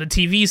 Like from the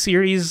TV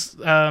series,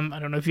 I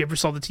don't know if you ever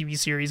saw the TV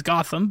series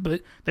Gotham, but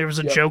there was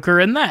a Joker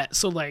in that.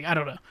 So, like, I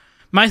don't know.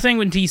 My thing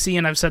with DC,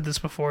 and I've said this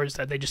before, is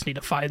that they just need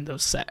to find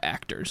those set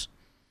actors.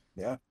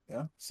 Yeah.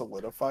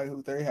 Solidify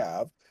who they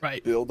have.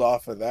 Right. Build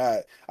off of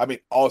that. I mean,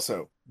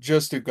 also,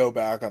 just to go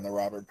back on the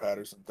Robert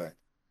Pattinson thing.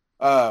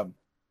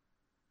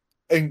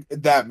 And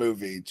that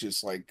movie,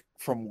 just like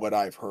from what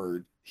I've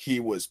heard,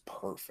 he was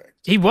perfect.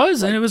 He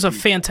was, and it was a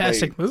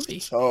fantastic movie.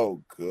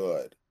 So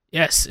good.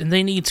 Yes, and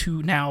they need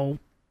to now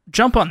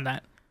jump on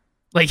that.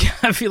 Like,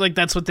 I feel like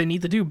that's what they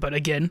need to do. But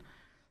again,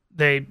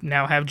 they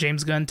now have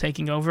James Gunn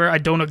taking over. I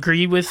don't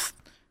agree with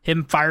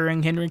him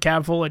firing Henry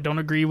Cavill. I don't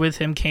agree with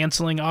him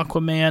canceling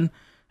Aquaman.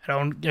 I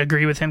don't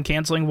agree with him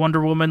canceling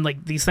Wonder Woman.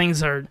 Like, these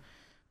things are...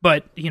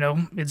 But,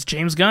 it's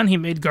James Gunn. He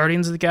made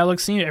Guardians of the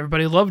Galaxy.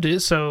 Everybody loved it,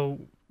 so,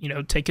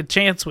 take a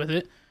chance with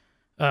it.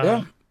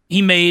 Yeah.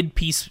 He made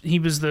Peace.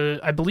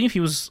 I believe he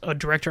was a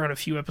director on a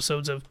few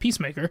episodes of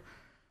Peacemaker.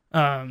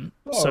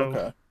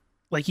 Okay.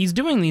 Like, he's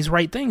doing these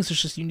right things.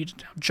 It's just you need to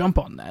jump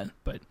on that.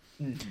 But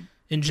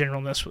in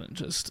general, that's what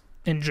just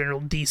in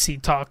general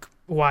DC talk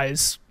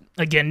wise.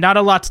 Again, not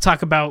a lot to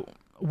talk about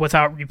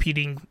without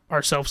repeating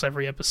ourselves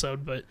every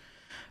episode. But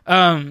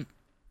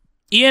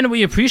Ian,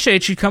 we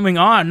appreciate you coming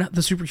on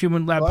the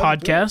Superhuman Lab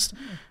podcast.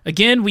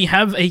 Again, we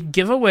have a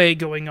giveaway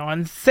going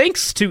on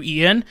thanks to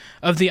Ian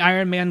of the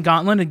Iron Man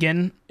Gauntlet.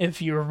 Again,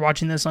 if you're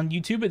watching this on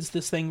YouTube, it's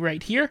this thing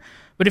right here.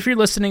 But if you're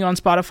listening on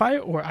Spotify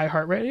or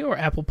iHeartRadio or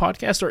Apple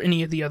Podcasts or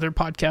any of the other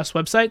podcast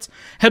websites,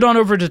 head on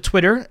over to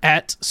Twitter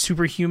at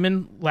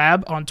Superhuman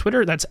Lab on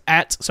Twitter. That's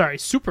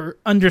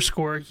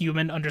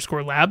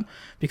super_human_lab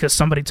because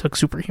somebody took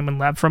Superhuman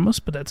Lab from us,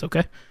 but that's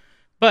okay.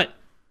 But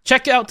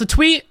check out the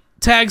tweet.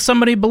 Tag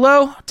somebody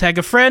below, tag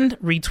a friend,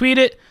 retweet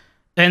it,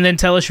 and then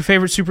tell us your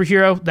favorite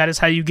superhero. That is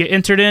how you get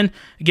entered in.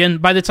 Again,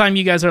 by the time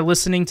you guys are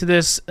listening to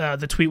this,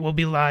 the tweet will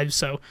be live,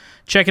 so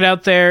check it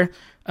out there.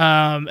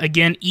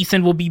 Again,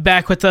 Ethan will be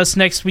back with us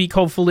next week,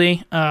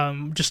 hopefully.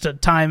 Just a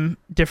time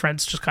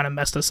difference just kind of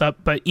messed us up.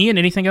 But Ian,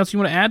 anything else you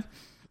want to add?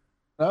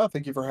 No,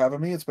 thank you for having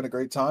me. It's been a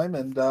great time,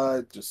 and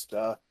just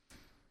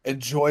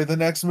enjoy the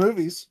next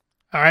movies.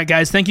 All right,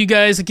 guys. Thank you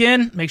guys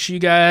again. Make sure you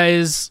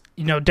guys,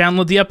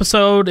 download the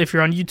episode. If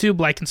you're on YouTube,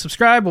 like and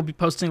subscribe. We'll be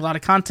posting a lot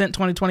of content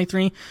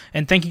 2023.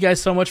 And thank you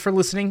guys so much for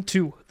listening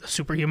to the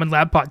Superhuman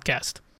Lab podcast.